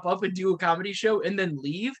I pop up and do a comedy show and then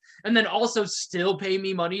leave? And then also still pay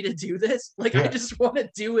me money to do this? Like, I Yeah. just want to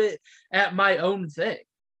do it at my own thing.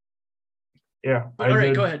 Yeah. But, all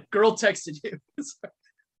right, go ahead. Girl texted you.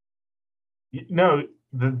 No,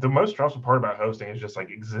 the most stressful part about hosting is just like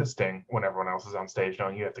existing when everyone else is on stage,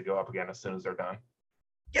 knowing you have to go up again as soon as they're done.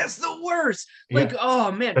 Yes, the worst. Like, Yeah.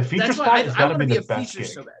 oh man, The feature that's why spot has I gotta want to be be the a best feature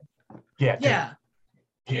gig. so bad. Yeah. dude. Yeah.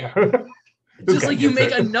 Yeah. Just like you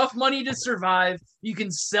make it. enough money to survive, you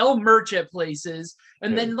can sell merch at places,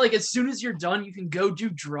 and Yeah. then like as soon as you're done, you can go do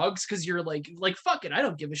drugs because you're like fuck it, I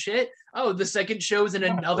don't give a shit. Oh, the second show's in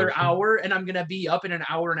Not another hosting. hour, and I'm gonna be up in an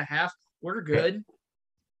hour and a half. We're good.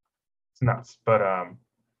 It's nuts. But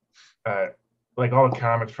like all the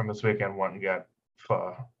comics from this weekend went and got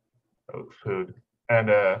food and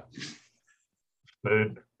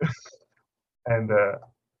food and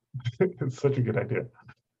it's such a good idea.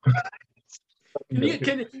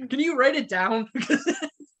 Can you write it down?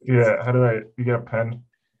 Yeah, how do you get a pen?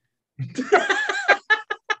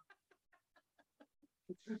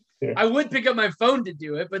 Yeah. I would pick up my phone to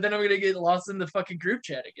do it, but then I'm gonna get lost in the fucking group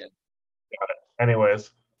chat again.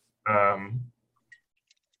 Anyways,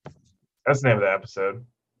 that's the name of the episode.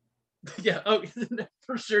 Yeah, oh,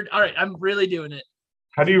 for sure. All right, I'm really doing it.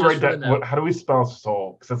 How do you Just write for that? the note. How do we spell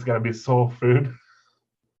soul? Because that's got to be soul food.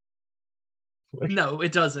 No,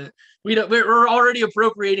 it doesn't. We don't. We're already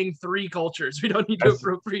appropriating 3 cultures. We don't need to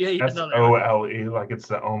appropriate another. SOLE, like it's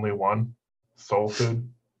the only one. Soul food,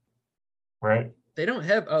 right? They don't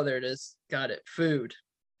have. Oh, there it is. Got it. Food.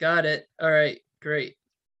 Got it. All right. Great.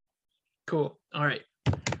 Cool. All right.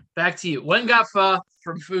 Back to you. Went and got pho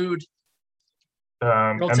from food.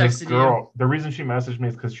 And this girl, the reason she messaged me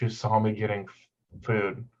is because she saw me getting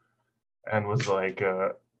food, and was like,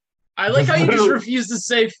 I like how you just refuse to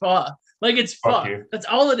say pho. Like it's Fuck pho. you. That's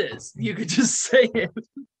all it is. You could just say it.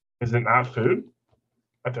 Is it not food?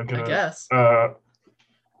 I think it I is. guess.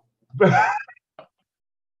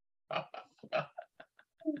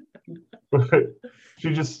 But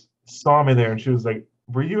she just saw me there and she was like,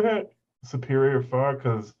 were you at Superior Pho?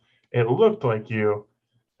 Because it looked like you.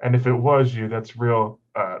 And if it was you, that's a real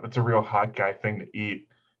hot guy thing to eat.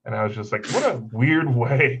 And I was just like, what a weird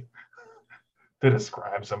way to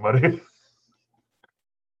describe somebody.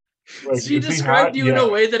 Like, she described you in a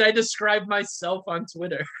way that I described myself on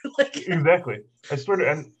Twitter. Like, exactly. I swear to,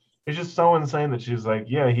 and it's just so insane that she's like,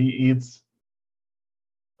 yeah, he eats.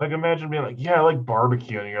 Like, imagine being like, yeah, I like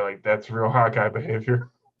barbecue, and you're like, that's real hot guy behavior.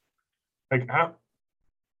 Like, I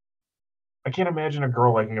can't imagine a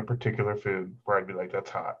girl liking a particular food where I'd be like, that's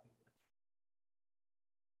hot.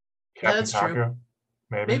 Yeah, that's taco, true.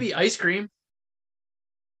 Maybe ice cream.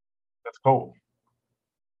 That's cold.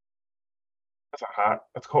 That's not hot.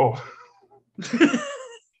 That's cold.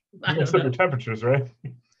 I don't know. Your temperatures, right?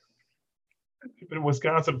 You've been in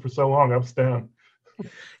Wisconsin for so long, ups down.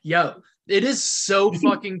 Yo, it is so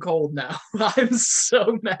fucking cold now. I'm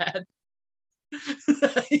so mad.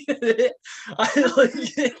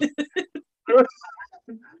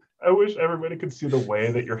 I wish everybody could see the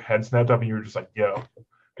way that your head snapped up and you were just like, yo.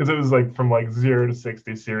 Because it was like from like 0 to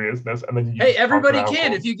 60 seriousness, and then hey, everybody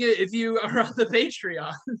can if you are on the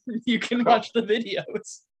Patreon, you can watch the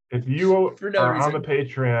videos. If you are on the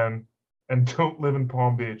Patreon and don't live in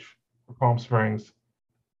Palm Beach or Palm Springs,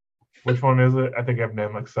 which one is it? I think I've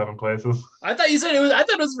named like 7 places. I thought you said it was. I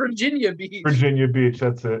thought it was Virginia Beach. Virginia Beach,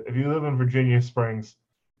 that's it. If you live in Virginia Springs,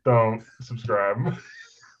 don't subscribe.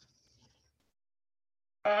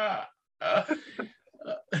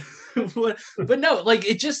 But no, like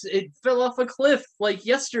it fell off a cliff like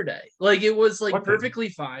yesterday. Like it was like perfectly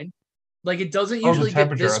fine. Like it doesn't usually the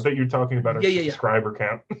temperature. get this. I bet you're talking about a subscriber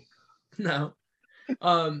count. No,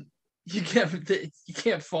 you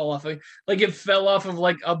can't fall off. Like it fell off of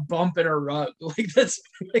like a bump in a rug. Like that's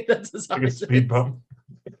as high like a speed bump.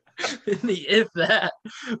 If that,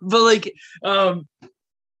 but like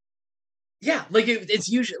yeah, like it's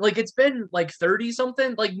usually like it's been like 30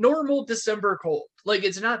 something, like normal December cold. Like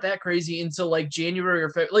it's not that crazy until like January or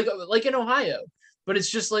February, like in Ohio. But it's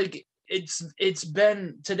just like it's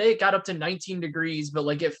been today. It got up to 19 degrees, but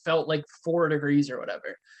like it felt like 4 degrees or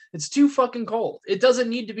whatever. It's too fucking cold. It doesn't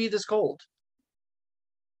need to be this cold.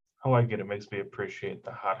 I like it. It makes me appreciate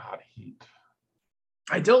the hot heat.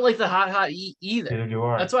 I don't like the hot heat either. Neither do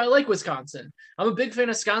I. That's why I like Wisconsin. I'm a big fan of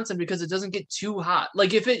Wisconsin because it doesn't get too hot.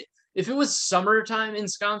 Like if it was summertime in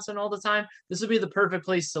Wisconsin all the time, this would be the perfect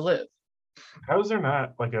place to live. How is there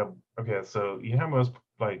not like so you know how most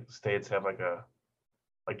like states have like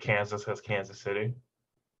Kansas has Kansas City?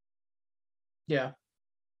 Yeah.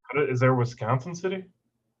 Is there Wisconsin City?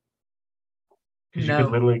 Because No.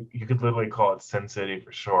 you could literally call it Sin City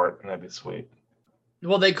for short, and that'd be sweet.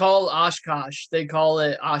 Well, they call Oshkosh. They call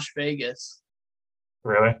it Osh Vegas.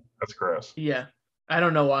 Really? That's gross. Yeah. I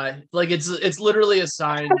don't know why. Like it's literally a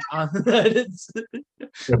sign on that.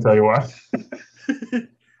 I'll tell you why.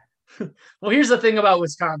 Well, here's the thing about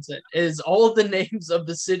Wisconsin is all of the names of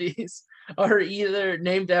the cities are either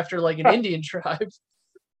named after like an Indian tribe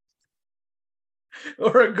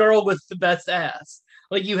or a girl with the best ass.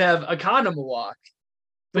 Like you have Economawalk,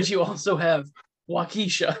 but you also have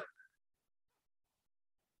Waukesha.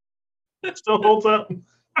 It still holds up.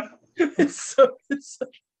 It's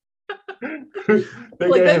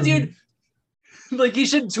like that dude, like he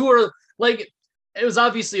should tour. Like it was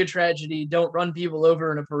obviously a tragedy. Don't run people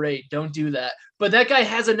over in a parade. Don't do that. But that guy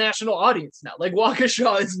has a national audience now. Like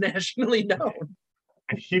Waukesha is nationally known.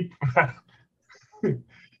 It's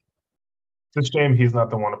a shame he's not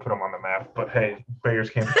the one to put him on the map. But hey, beggars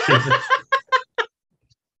can't be choosers.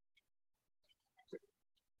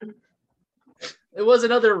 It was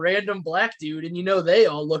another random black dude, and you know they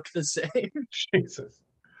all look the same. Jesus.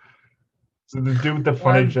 So the dude with the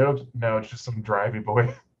funny joke? No, it's just some drivey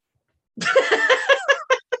boy.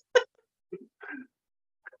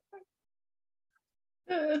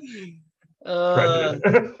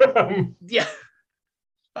 Yeah.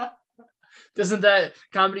 Doesn't that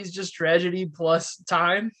comedy's just tragedy plus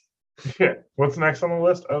time? Yeah. What's next on the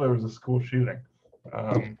list? Oh, there was a school shooting.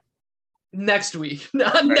 Next week.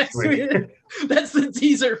 Not next week. That's the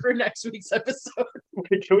teaser for next week's episode.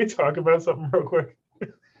 Wait, can we talk about something real quick?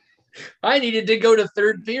 I needed to go to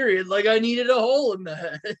third period like I needed a hole in the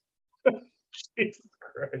head. Jesus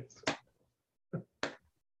Christ.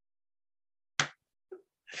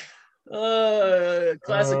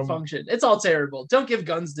 Classic function. It's all terrible. Don't give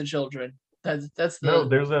guns to children. That's the No,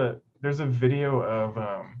 there's a video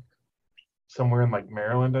of somewhere in like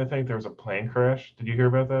Maryland, I think there was a plane crash. Did you hear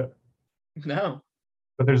about that? No.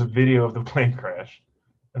 But there's a video of the plane crash.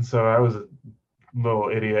 And so I was a little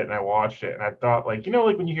idiot and I watched it and I thought like, you know,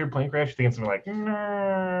 like when you hear plane crash, you think it's something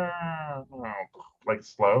like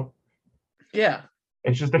slow. Yeah.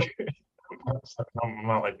 It's just I'm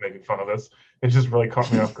not like making fun of this. It just really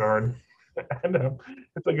caught me off guard. And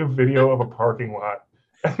it's like a video of a parking lot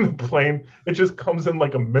and the plane, it just comes in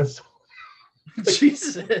like a missile. Like,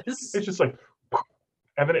 Jesus. It's just like,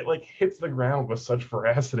 and then it like hits the ground with such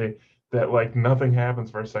veracity that like nothing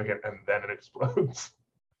happens for a second and then it explodes.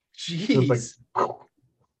 Jeez. So it's like,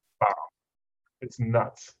 wow, it's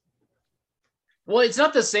nuts. Well, it's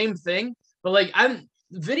not the same thing, but like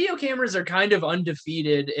video cameras are kind of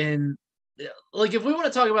undefeated in like if we want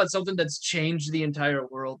to talk about something that's changed the entire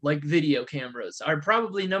world, like video cameras are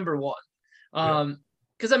probably number one.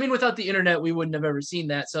 Because I mean, without the internet, we wouldn't have ever seen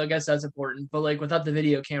that. So I guess that's important. But like without the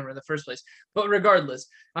video camera in the first place. But regardless,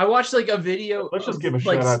 I watched like a video. Let's just give a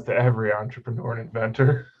shout out to every entrepreneur and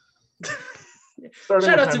inventor.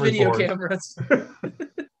 Shout out to video cameras.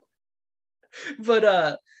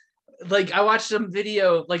 But like I watched some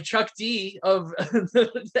video, like Chuck D of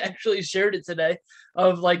actually shared it today,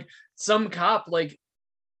 of like some cop like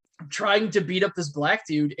trying to beat up this black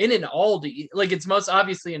dude in an Aldi. Like it's most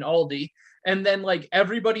obviously an Aldi. And then like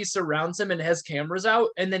everybody surrounds him and has cameras out,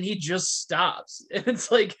 and then he just stops. And it's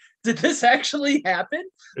like, did this actually happen?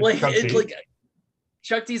 Like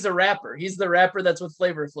Chuck D's a rapper. He's the rapper that's with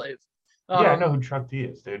Flavor Flav. Yeah, I know who Chuck D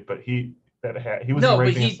is, dude. But he was in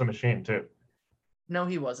Rage Against the Machine too. No,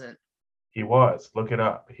 he wasn't. He was. Look it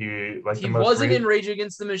up. He wasn't in Rage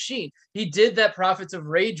Against the Machine. He did that Prophets of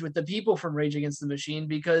Rage with the people from Rage Against the Machine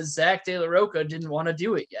because Zach De La Rocha didn't want to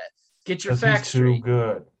do it yet. Get your facts straight. He's too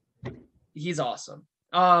good. He's awesome.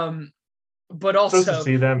 But also supposed to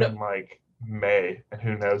see them in like May, and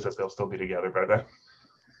who knows if they'll still be together by then.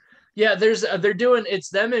 Yeah, they're doing it's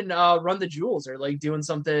them and Run the Jewels are like doing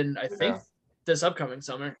something. I think this upcoming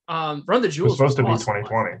summer. Run the Jewels was supposed to be awesome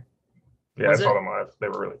 2020. Yeah, I saw them live. They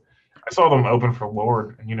were really. I saw them open for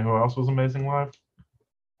Lorde, and you know who else was amazing live?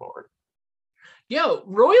 Lorde. Yo,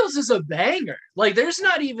 Royals is a banger. Like, there's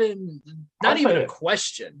not even a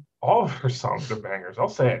question. All of her songs are bangers. I'll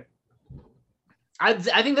say it. I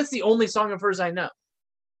think that's the only song of hers I know.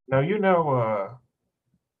 Now you know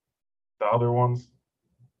the other ones.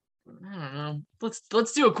 I don't know.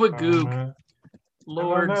 Let's do a quick Goog.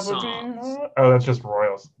 Lorde songs. Oh, that's just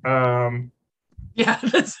Royals. Yeah,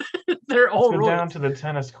 they're all Royals. Go down to the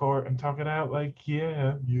tennis court and talk it out like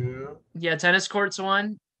yeah. Yeah, tennis court's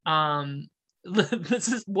one. This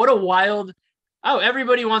is what a wild. Oh,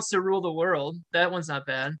 everybody wants to rule the world. That one's not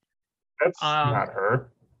bad. That's not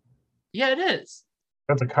her. Yeah, it is.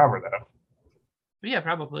 That's a cover though. Yeah,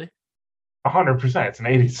 probably. 100%. It's an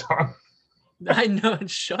 80s song. I know.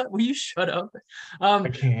 Will you shut up? I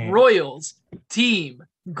can't. Royals, team,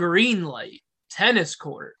 green light, tennis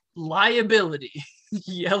court, liability,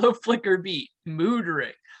 yellow flicker beat, mood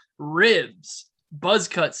ring, ribs, buzz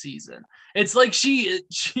cut season. It's like she had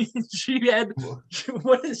she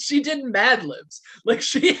did Mad Libs. Like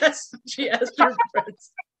she asked her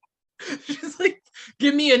friends. She's like,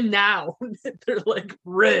 give me a noun. They're like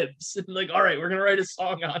ribs. And like, all right, we're gonna write a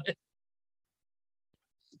song on it.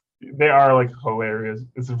 They are like hilarious.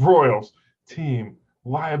 It's Royals, team,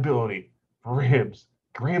 liability, ribs,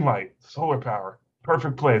 green light, solar power,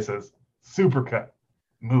 perfect places, supercut,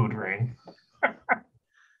 mood ring.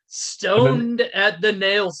 Stoned at the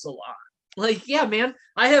nail salon. Like, yeah, man,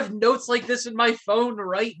 I have notes like this in my phone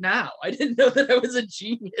right now. I didn't know that I was a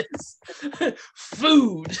genius.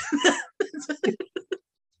 Food.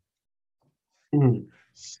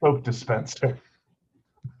 Soap dispenser.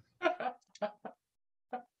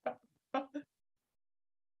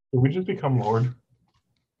 Did we just become Lord?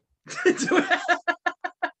 Is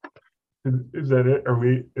that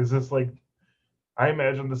it? Is this like, I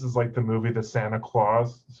imagine this is like the movie The Santa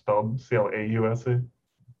Claus, spelled C-L-A-U-S-E.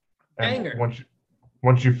 And Banger.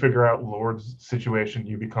 once you figure out Lord's situation,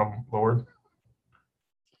 you become Lord.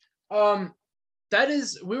 That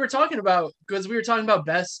is, we were talking about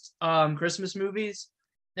best Christmas movies,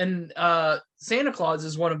 and Santa Claus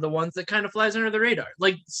is one of the ones that kind of flies under the radar.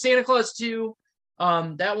 Like Santa Claus 2,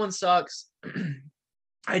 that one sucks.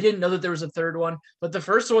 I didn't know that there was a third one, but the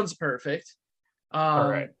first one's perfect. All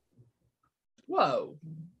right. Whoa.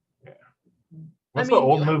 Yeah. What's the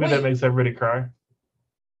old movie that makes everybody cry?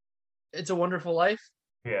 It's a Wonderful Life.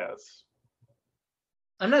 Yes.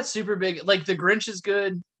 I'm not super big. Like The Grinch is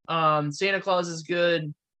good. Santa Claus is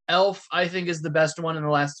good. Elf, I think, is the best one in the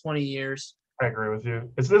last 20 years. I agree with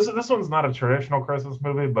you. It's this one's not a traditional Christmas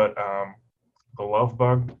movie, but The Love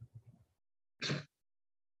Bug.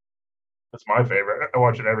 That's my favorite. I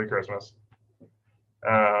watch it every Christmas.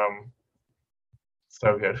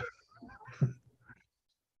 So good.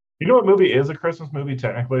 You know what movie is a Christmas movie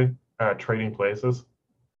technically? Trading Places.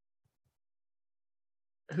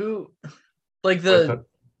 Who? Like the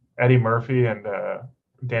Eddie Murphy and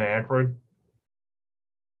Dan Aykroyd.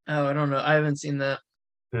 Oh, I don't know. I haven't seen that.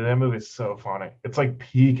 Dude, that movie is so funny. It's like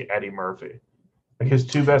peak Eddie Murphy. Like his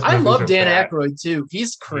two best I movies love are Dan that. Aykroyd too.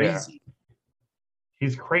 He's crazy. Yeah.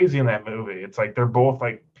 He's crazy in that movie. It's like they're both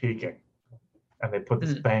like peaking. And they put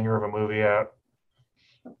this banger of a movie out.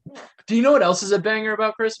 Do you know what else is a banger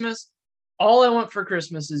about Christmas? All I Want for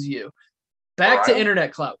Christmas Is You. Back to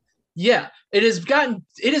Internet Clout. Yeah, it has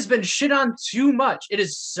been shit on too much. It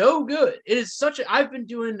is so good. It is I've been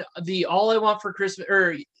doing the All I Want for Christmas,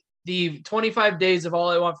 or the 25 days of All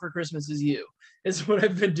I Want for Christmas Is You is what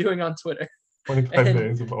I've been doing on Twitter. 25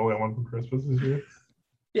 days of All I Want for Christmas Is You.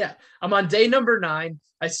 Yeah, I'm on day number 9.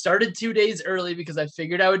 I started 2 days early because I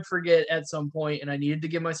figured I would forget at some point and I needed to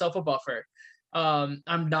give myself a buffer. I'm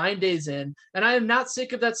 9 days in and I am not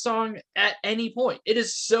sick of that song at any point. It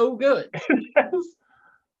is so good.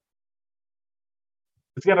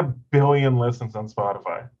 It's got 1 billion listens on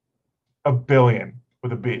Spotify. 1 billion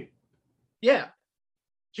with a B. Yeah.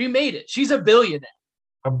 She made it. She's a billionaire.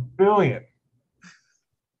 1 billion.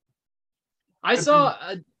 I saw,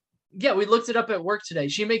 we looked it up at work today.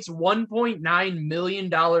 She makes $1.9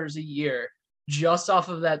 million a year just off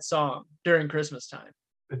of that song during Christmas time.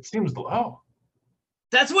 It seems low.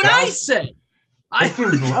 That's what I said. It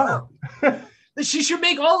seems low. She should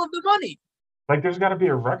make all of the money. Like, there's got to be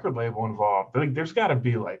a record label involved. Like, there's got to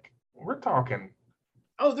be, like, we're talking.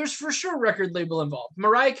 Oh, there's for sure a record label involved.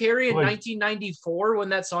 Mariah Carey in 1994, when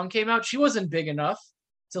that song came out, she wasn't big enough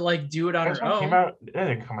to, like, do it on her own. It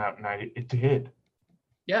didn't come out in 90. It did.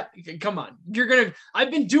 Yeah, come on.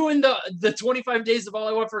 I've been doing the 25 days of All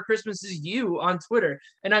I Want for Christmas Is You on Twitter,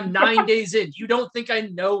 and I'm 9 days in. You don't think I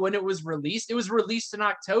know when it was released? It was released in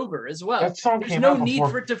October as well. There's no need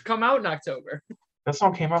for it to come out in October. That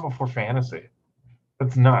song came out before Fantasy.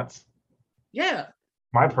 That's nuts. Yeah.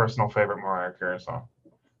 My personal favorite Mariah Carey song.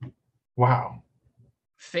 Wow.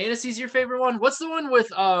 Fantasy's your favorite one? What's the one with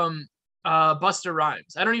Busta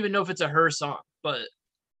Rhymes? I don't even know if it's a her song, but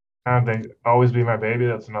I don't think Always Be My Baby.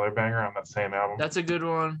 That's another banger on that same album. That's a good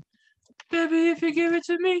one. Baby, if you give it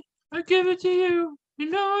to me, I give it to you. You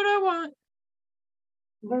know what I want.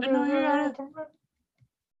 I know you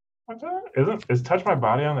got it. Is Touch My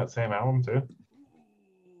Body on that same album too?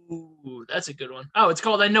 Ooh, that's a good one. Oh, it's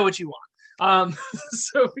called I Know What You Want.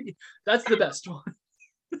 So that's the best one.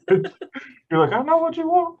 You're like, I know what you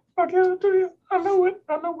want. I'll give it to you. I know it.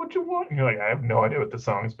 I know what you want. And you're like, I have no idea what the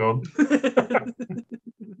song is called.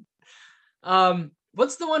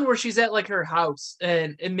 What's the one where she's at like her house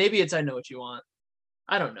and maybe it's I Know What You Want.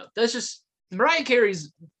 I don't know. That's just Mariah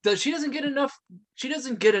Carey's. She doesn't get enough. She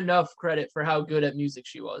doesn't get enough credit for how good at music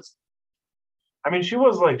she was. I mean, she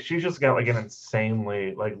was like, she just got like an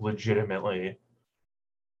insanely, like legitimately,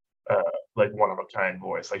 like one of a kind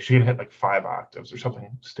voice. Like she had hit like 5 octaves or something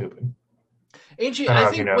stupid. And she, I don't know I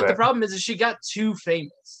if you think know what the that. problem is she got too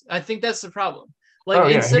famous. I think that's the problem. Like Oh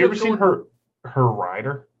yeah, have instead you of ever seen going, her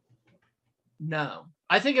rider? no,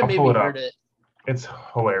 I think I I'll pull maybe it heard up. it. It's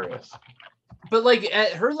hilarious. But like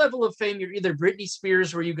at her level of fame, you're either Britney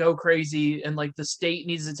Spears where you go crazy and like the state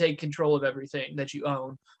needs to take control of everything that you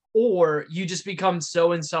own, or you just become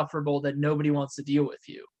so insufferable that nobody wants to deal with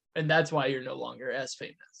you. And that's why you're no longer as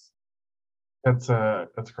famous. That's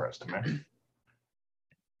gross to me.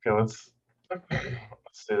 Okay, let's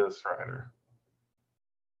see this rider.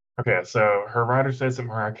 Okay, so her rider says that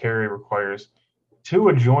Mariah Carey requires 2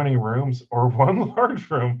 adjoining rooms or 1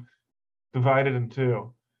 large room divided in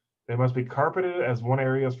 2. They must be carpeted, as one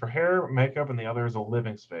area is for hair, makeup, and the other is a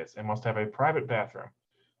living space, and must have a private bathroom.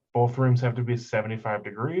 Both rooms have to be 75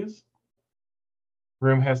 degrees.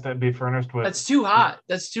 Room has to be furnished with. That's too hot.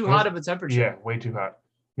 That's too hot of a temperature. Yeah, way too hot.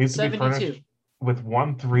 Needs to be 72. furnished with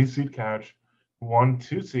 1 3-seat couch, 1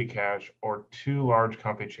 2-seat couch, or 2 large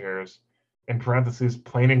comfy chairs. In parentheses,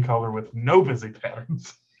 plain in color with no busy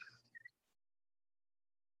patterns.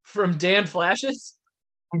 From Dan Flashes?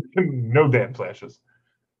 No damn flashes.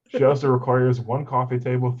 She also requires 1 coffee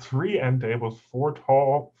table, 3 end tables, 4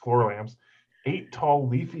 tall floor lamps, 8 tall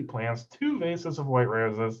leafy plants, 2 vases of white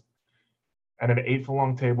roses, and an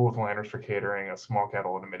 8-foot-long table with liners for catering, a small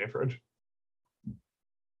kettle, and a mini fridge.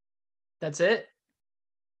 That's it?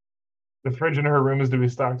 The fridge in her room is to be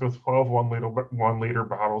stocked with 12 1-liter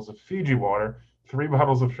bottles of Fiji water, 3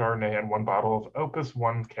 bottles of Chardonnay, and 1 bottle of Opus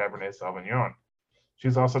 1 Cabernet Sauvignon.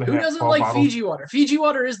 She's also to Who have doesn't 12 like bottles. Fiji water? Fiji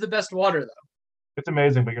water is the best water, though. It's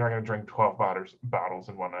amazing, but you're not going to drink 12 bottles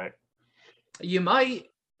in one night. You might.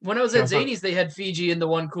 When I was at Zany's, they had Fiji in the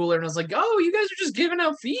one cooler, and I was like, oh, you guys are just giving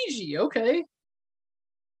out Fiji. Okay.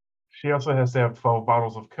 She also has to have 12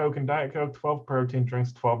 bottles of Coke and Diet Coke, 12 protein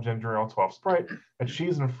drinks, 12 ginger ale, 12 Sprite, a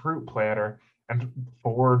cheese and fruit platter, and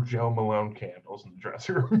 4 Joe Malone candles in the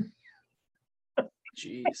dressing room.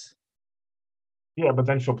 Jeez. Yeah, but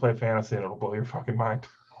then she'll play fantasy and it'll blow your fucking mind.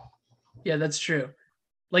 Yeah, that's true.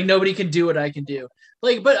 Like nobody can do what I can do.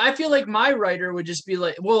 Like, but I feel like my writer would just be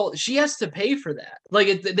like, well, she has to pay for that.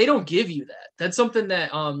 Like, they don't give you that. That's something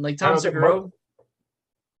that, like Tom Segura.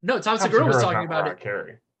 No, Tom Segura was talking about it.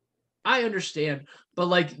 Carey. I understand, but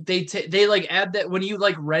like they like add that when you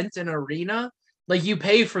like rent an arena, like you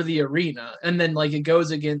pay for the arena, and then like it goes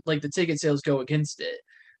against like the ticket sales go against it.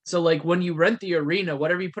 So like when you rent the arena,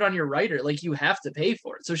 whatever you put on your writer, like you have to pay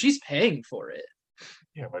for it. So she's paying for it.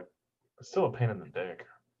 Yeah, but it's still a pain in the dick.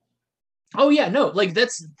 Oh yeah, no, like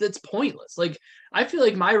that's pointless. Like I feel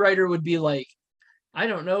like my writer would be like, I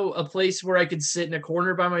don't know, a place where I could sit in a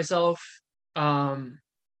corner by myself.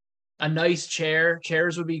 A nice chair.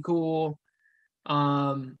 Chairs would be cool.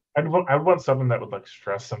 I'd want something that would like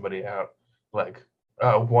stress somebody out, like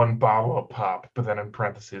 1 bottle of pop, but then in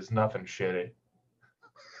parentheses, nothing shitty.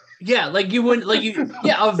 Yeah, like you wouldn't like you.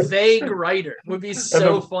 Yeah, a vague writer would be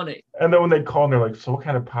so funny. And then when they call and they're like, "So what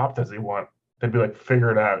kind of pop does he want?" They'd be like, "Figure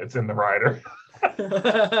it out. It's in the rider."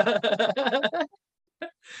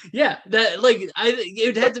 Yeah, that like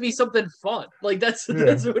it had to be something fun. Like that's what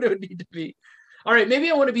it would need to be. All right, maybe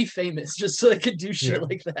I want to be famous just so I could do shit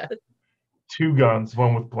like that. 2 guns,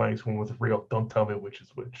 1 with blanks, 1 with real. Don't tell me which is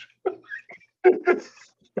which.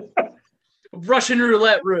 Russian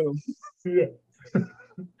roulette room. Yeah.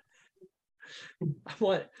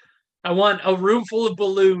 I want a room full of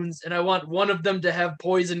balloons, and I want one of them to have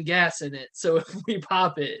poison gas in it. So if we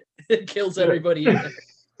pop it, it kills everybody in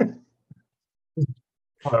there.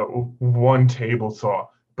 1 table saw,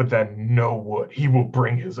 but then no wood. He will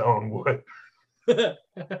bring his own wood.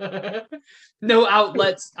 No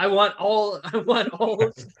outlets. I want all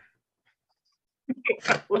wireless.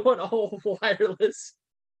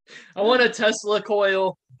 I want a Tesla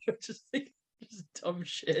coil. just dumb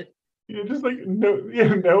shit. Yeah, just like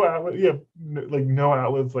no outlet. Yeah, no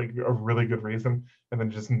outlets, like a really good reason. And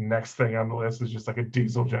then just next thing on the list is just like a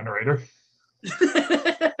diesel generator.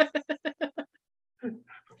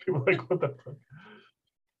 People like, what the fuck?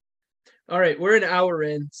 All right, we're an hour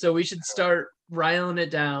in, so we should start riling it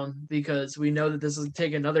down because we know that this will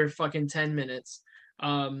take another fucking 10 minutes.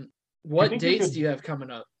 What dates do you have coming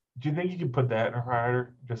up? Do you think you could put that in a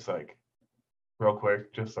rider? Just like real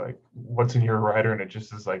quick, just like what's in your rider, and it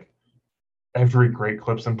just is like, every Great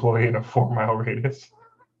Clips employee in a 4-mile radius.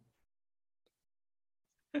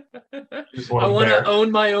 Just I wasn't want to there.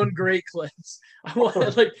 own my own great clips. I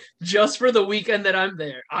want like just for the weekend that I'm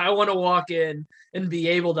there. I want to walk in and be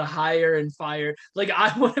able to hire and fire. Like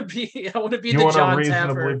I want to be You the want a John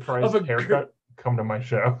reasonably Taffer of priced a haircut? Come to my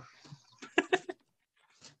show.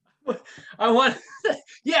 I want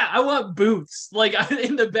yeah, I want booths like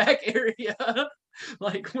in the back area.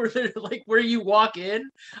 Like where you walk in,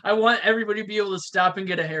 I want everybody to be able to stop and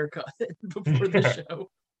get a haircut before the Yeah, show.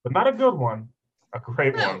 but not a good one. A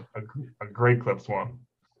great No. one. A great clips one.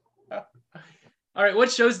 All right,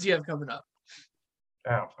 what shows do you have coming up?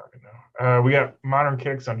 I don't fucking know. We got Modern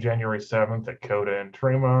Kicks on January 7th at Coda in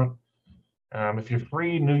Tremont. If you're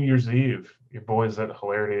free New Year's Eve, your boys at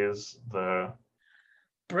Hilarities, the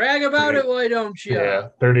Brag about it, why don't you?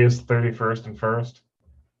 30th, 31st, and 1st.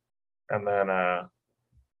 And then I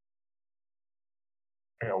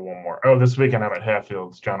got one more. Oh, this weekend I'm at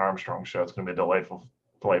Hatfield's John Armstrong show. It's gonna be a delightful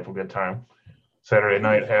good time. Saturday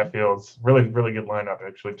night, Hatfield's. Really, really good lineup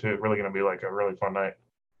actually too. Really gonna be like a really fun night.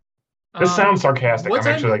 This sounds sarcastic. I'm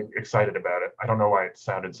actually like excited about it. I don't know why it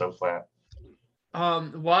sounded so flat.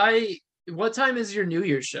 What time is your New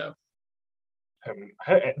Year's show?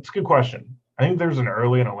 It's a good question. I think there's an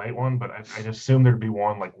early and a late one, but I assume there'd be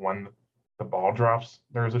one like when the ball drops.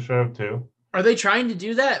 There's a show too. Are they trying to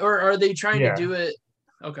do that, or are they trying Yeah. to do it?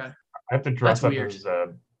 Okay. I have to dress That's up weird. as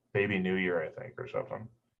Baby New Year, I think, or something.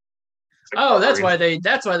 Oh, that's why they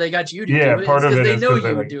got you to Yeah, do it. part of it Because they is know 'cause you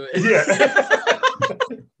they, would like- do it. Yeah.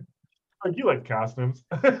 Like you like costumes.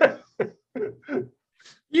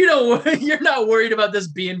 You know, you're not worried about this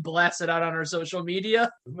being blasted out on our social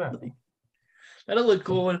media. No. That'll look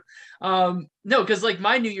cool. No, because like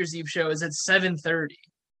my New Year's Eve show is at 7:30,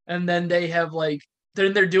 and then they have like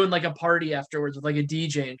they're doing like a party afterwards with like a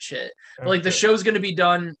DJ and shit. But, like the Okay. show's gonna be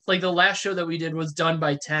done. Like the last show that we did was done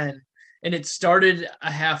by 10, and it started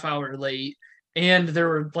a half hour late, and there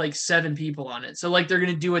were like 7 people on it. So like they're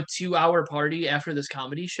gonna do a 2-hour party after this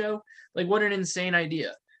comedy show. Like what an insane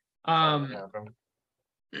idea. No.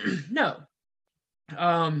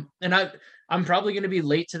 And I'm probably going to be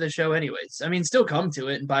late to the show anyways. I mean, still come to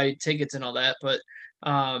it and buy tickets and all that, but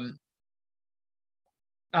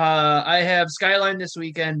I have Skyline this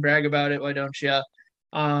weekend. Brag about it, why don't you?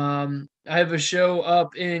 I have a show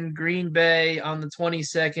up in Green Bay on the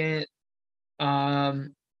 22nd.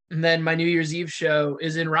 And then my New Year's Eve show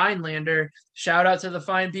is in Rhinelander. Shout out to the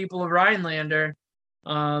fine people of Rhinelander.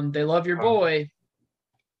 They love your boy.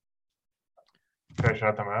 Should I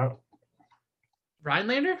shout them out?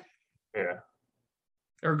 Rhinelander? Yeah.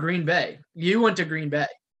 Or Green Bay? You went to Green Bay.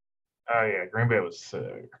 Oh yeah, Green Bay was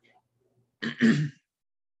sick.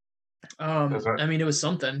 I mean, it was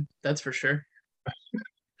something, that's for sure.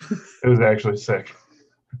 It was actually sick.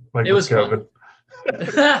 Like It was COVID.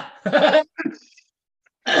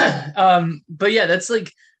 But yeah, that's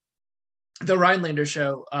like the Rhinelander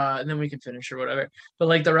show, and then we can finish or whatever. But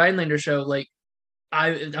like the Rhinelander show, like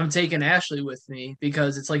I'm taking Ashley with me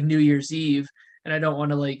because it's like New Year's Eve, and I don't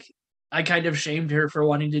want to like. I kind of shamed her for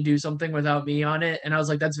wanting to do something without me on it, and I was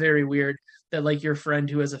like, that's very weird that like your friend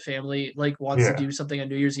who has a family like wants to do something on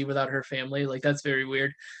New Year's Eve without her family. Like that's very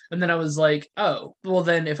weird. And then I was like, oh, well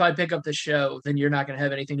then if I pick up the show, then you're not gonna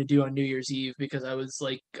have anything to do on New Year's Eve because I was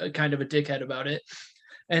like kind of a dickhead about it.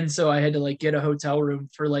 And so I had to like get a hotel room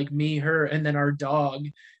for like me, her, and then our dog.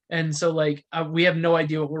 And so like we have no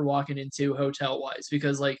idea what we're walking into hotel wise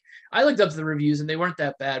because like I looked up the reviews and they weren't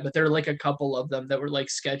that bad, but there were like a couple of them that were like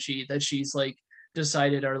sketchy that she's like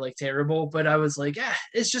decided are like terrible. But I was like,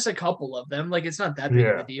 it's just a couple of them. Like it's not that big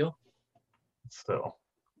of a deal. Still.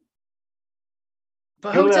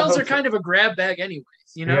 But hotels are kind of a grab bag anyways,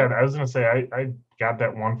 you know? Yeah, I was gonna say I got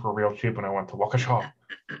that one for real cheap when I went to Waukesha.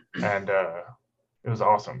 And it was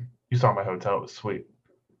awesome. You saw my hotel, it was sweet.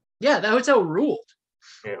 Yeah, that hotel ruled.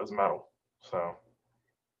 Yeah, it was metal. So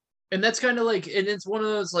and that's kind of like, and it's one of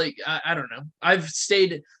those like I don't know. I've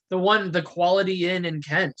stayed the Quality Inn in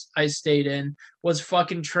Kent I stayed in was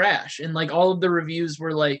fucking trash, and like all of the reviews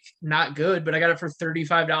were like not good, but I got it for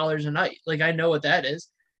 $35 a night. Like I know what that is.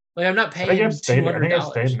 Like I'm not paying $200. I think I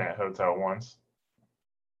stayed in that hotel once.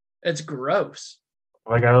 It's gross.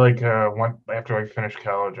 Like I went after I finished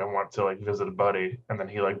college, I went to like visit a buddy, and then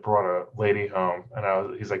he like brought a lady home,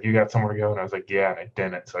 and he's like, "You got somewhere to go?" And I was like, "Yeah," and I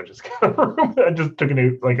didn't, so I just got a room. I just took I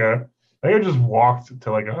think I just walked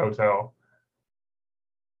to like a hotel,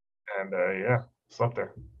 and yeah, slept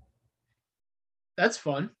there. That's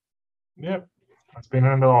fun. Yep, that's being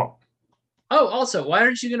an adult. Oh, also, why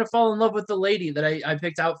aren't you gonna fall in love with the lady that I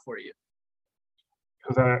picked out for you?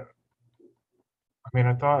 Because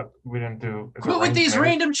I thought we didn't do. Quit with these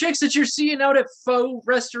random chicks that you're seeing out at faux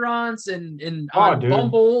restaurants and on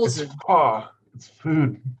Bumbles. It's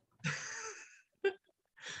food.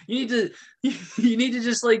 You need to you need to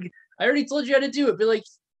just like I already told you how to do it. Be like,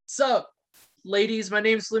 sup, ladies, my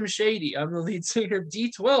name's Slim Shady. I'm the lead singer of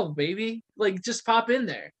D12, baby. Like just pop in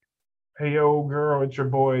there. Hey yo girl, it's your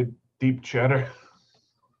boy Deep Cheddar.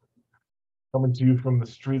 Coming to you from the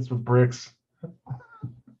streets with bricks.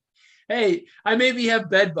 Hey, I maybe have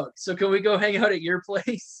bed bugs, so can we go hang out at your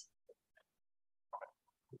place?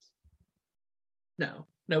 No,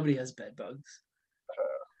 nobody has bed bugs.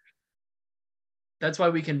 That's why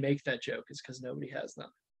we can make that joke, is because nobody has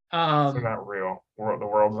them. They're not real. The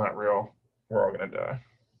world's not real. We're all gonna die.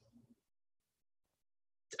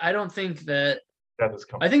 I don't think that. Death is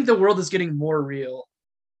coming. I think the world is getting more real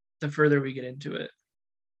the further we get into it.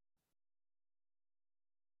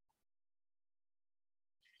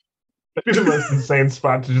 That'd be the most insane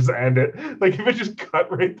spot to just end it. Like if it just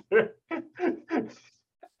cut right there. I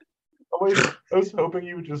was hoping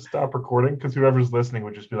you would just stop recording because whoever's listening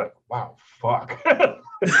would just be like, wow, fuck. Well,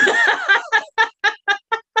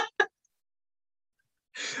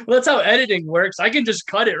 that's how editing works. I can just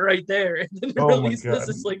cut it right there and then release this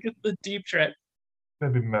as like the deep track.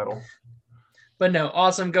 That'd be metal. But no,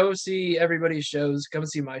 awesome. Go see everybody's shows. Come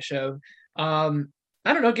see my show.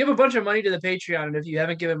 I don't know. Give a bunch of money to the Patreon, and if you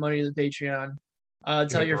haven't given money to the Patreon,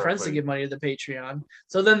 tell your friends to give money to the Patreon.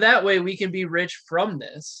 So then that way we can be rich from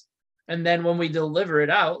this. And then when we deliver it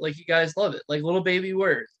out, like you guys love it, like little baby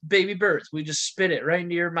birds, we just spit it right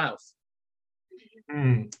into your mouth.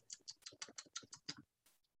 Mm.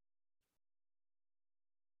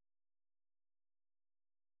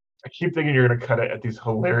 I keep thinking you're gonna cut it at these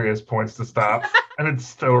hilarious points to stop, and it's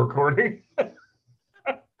still recording.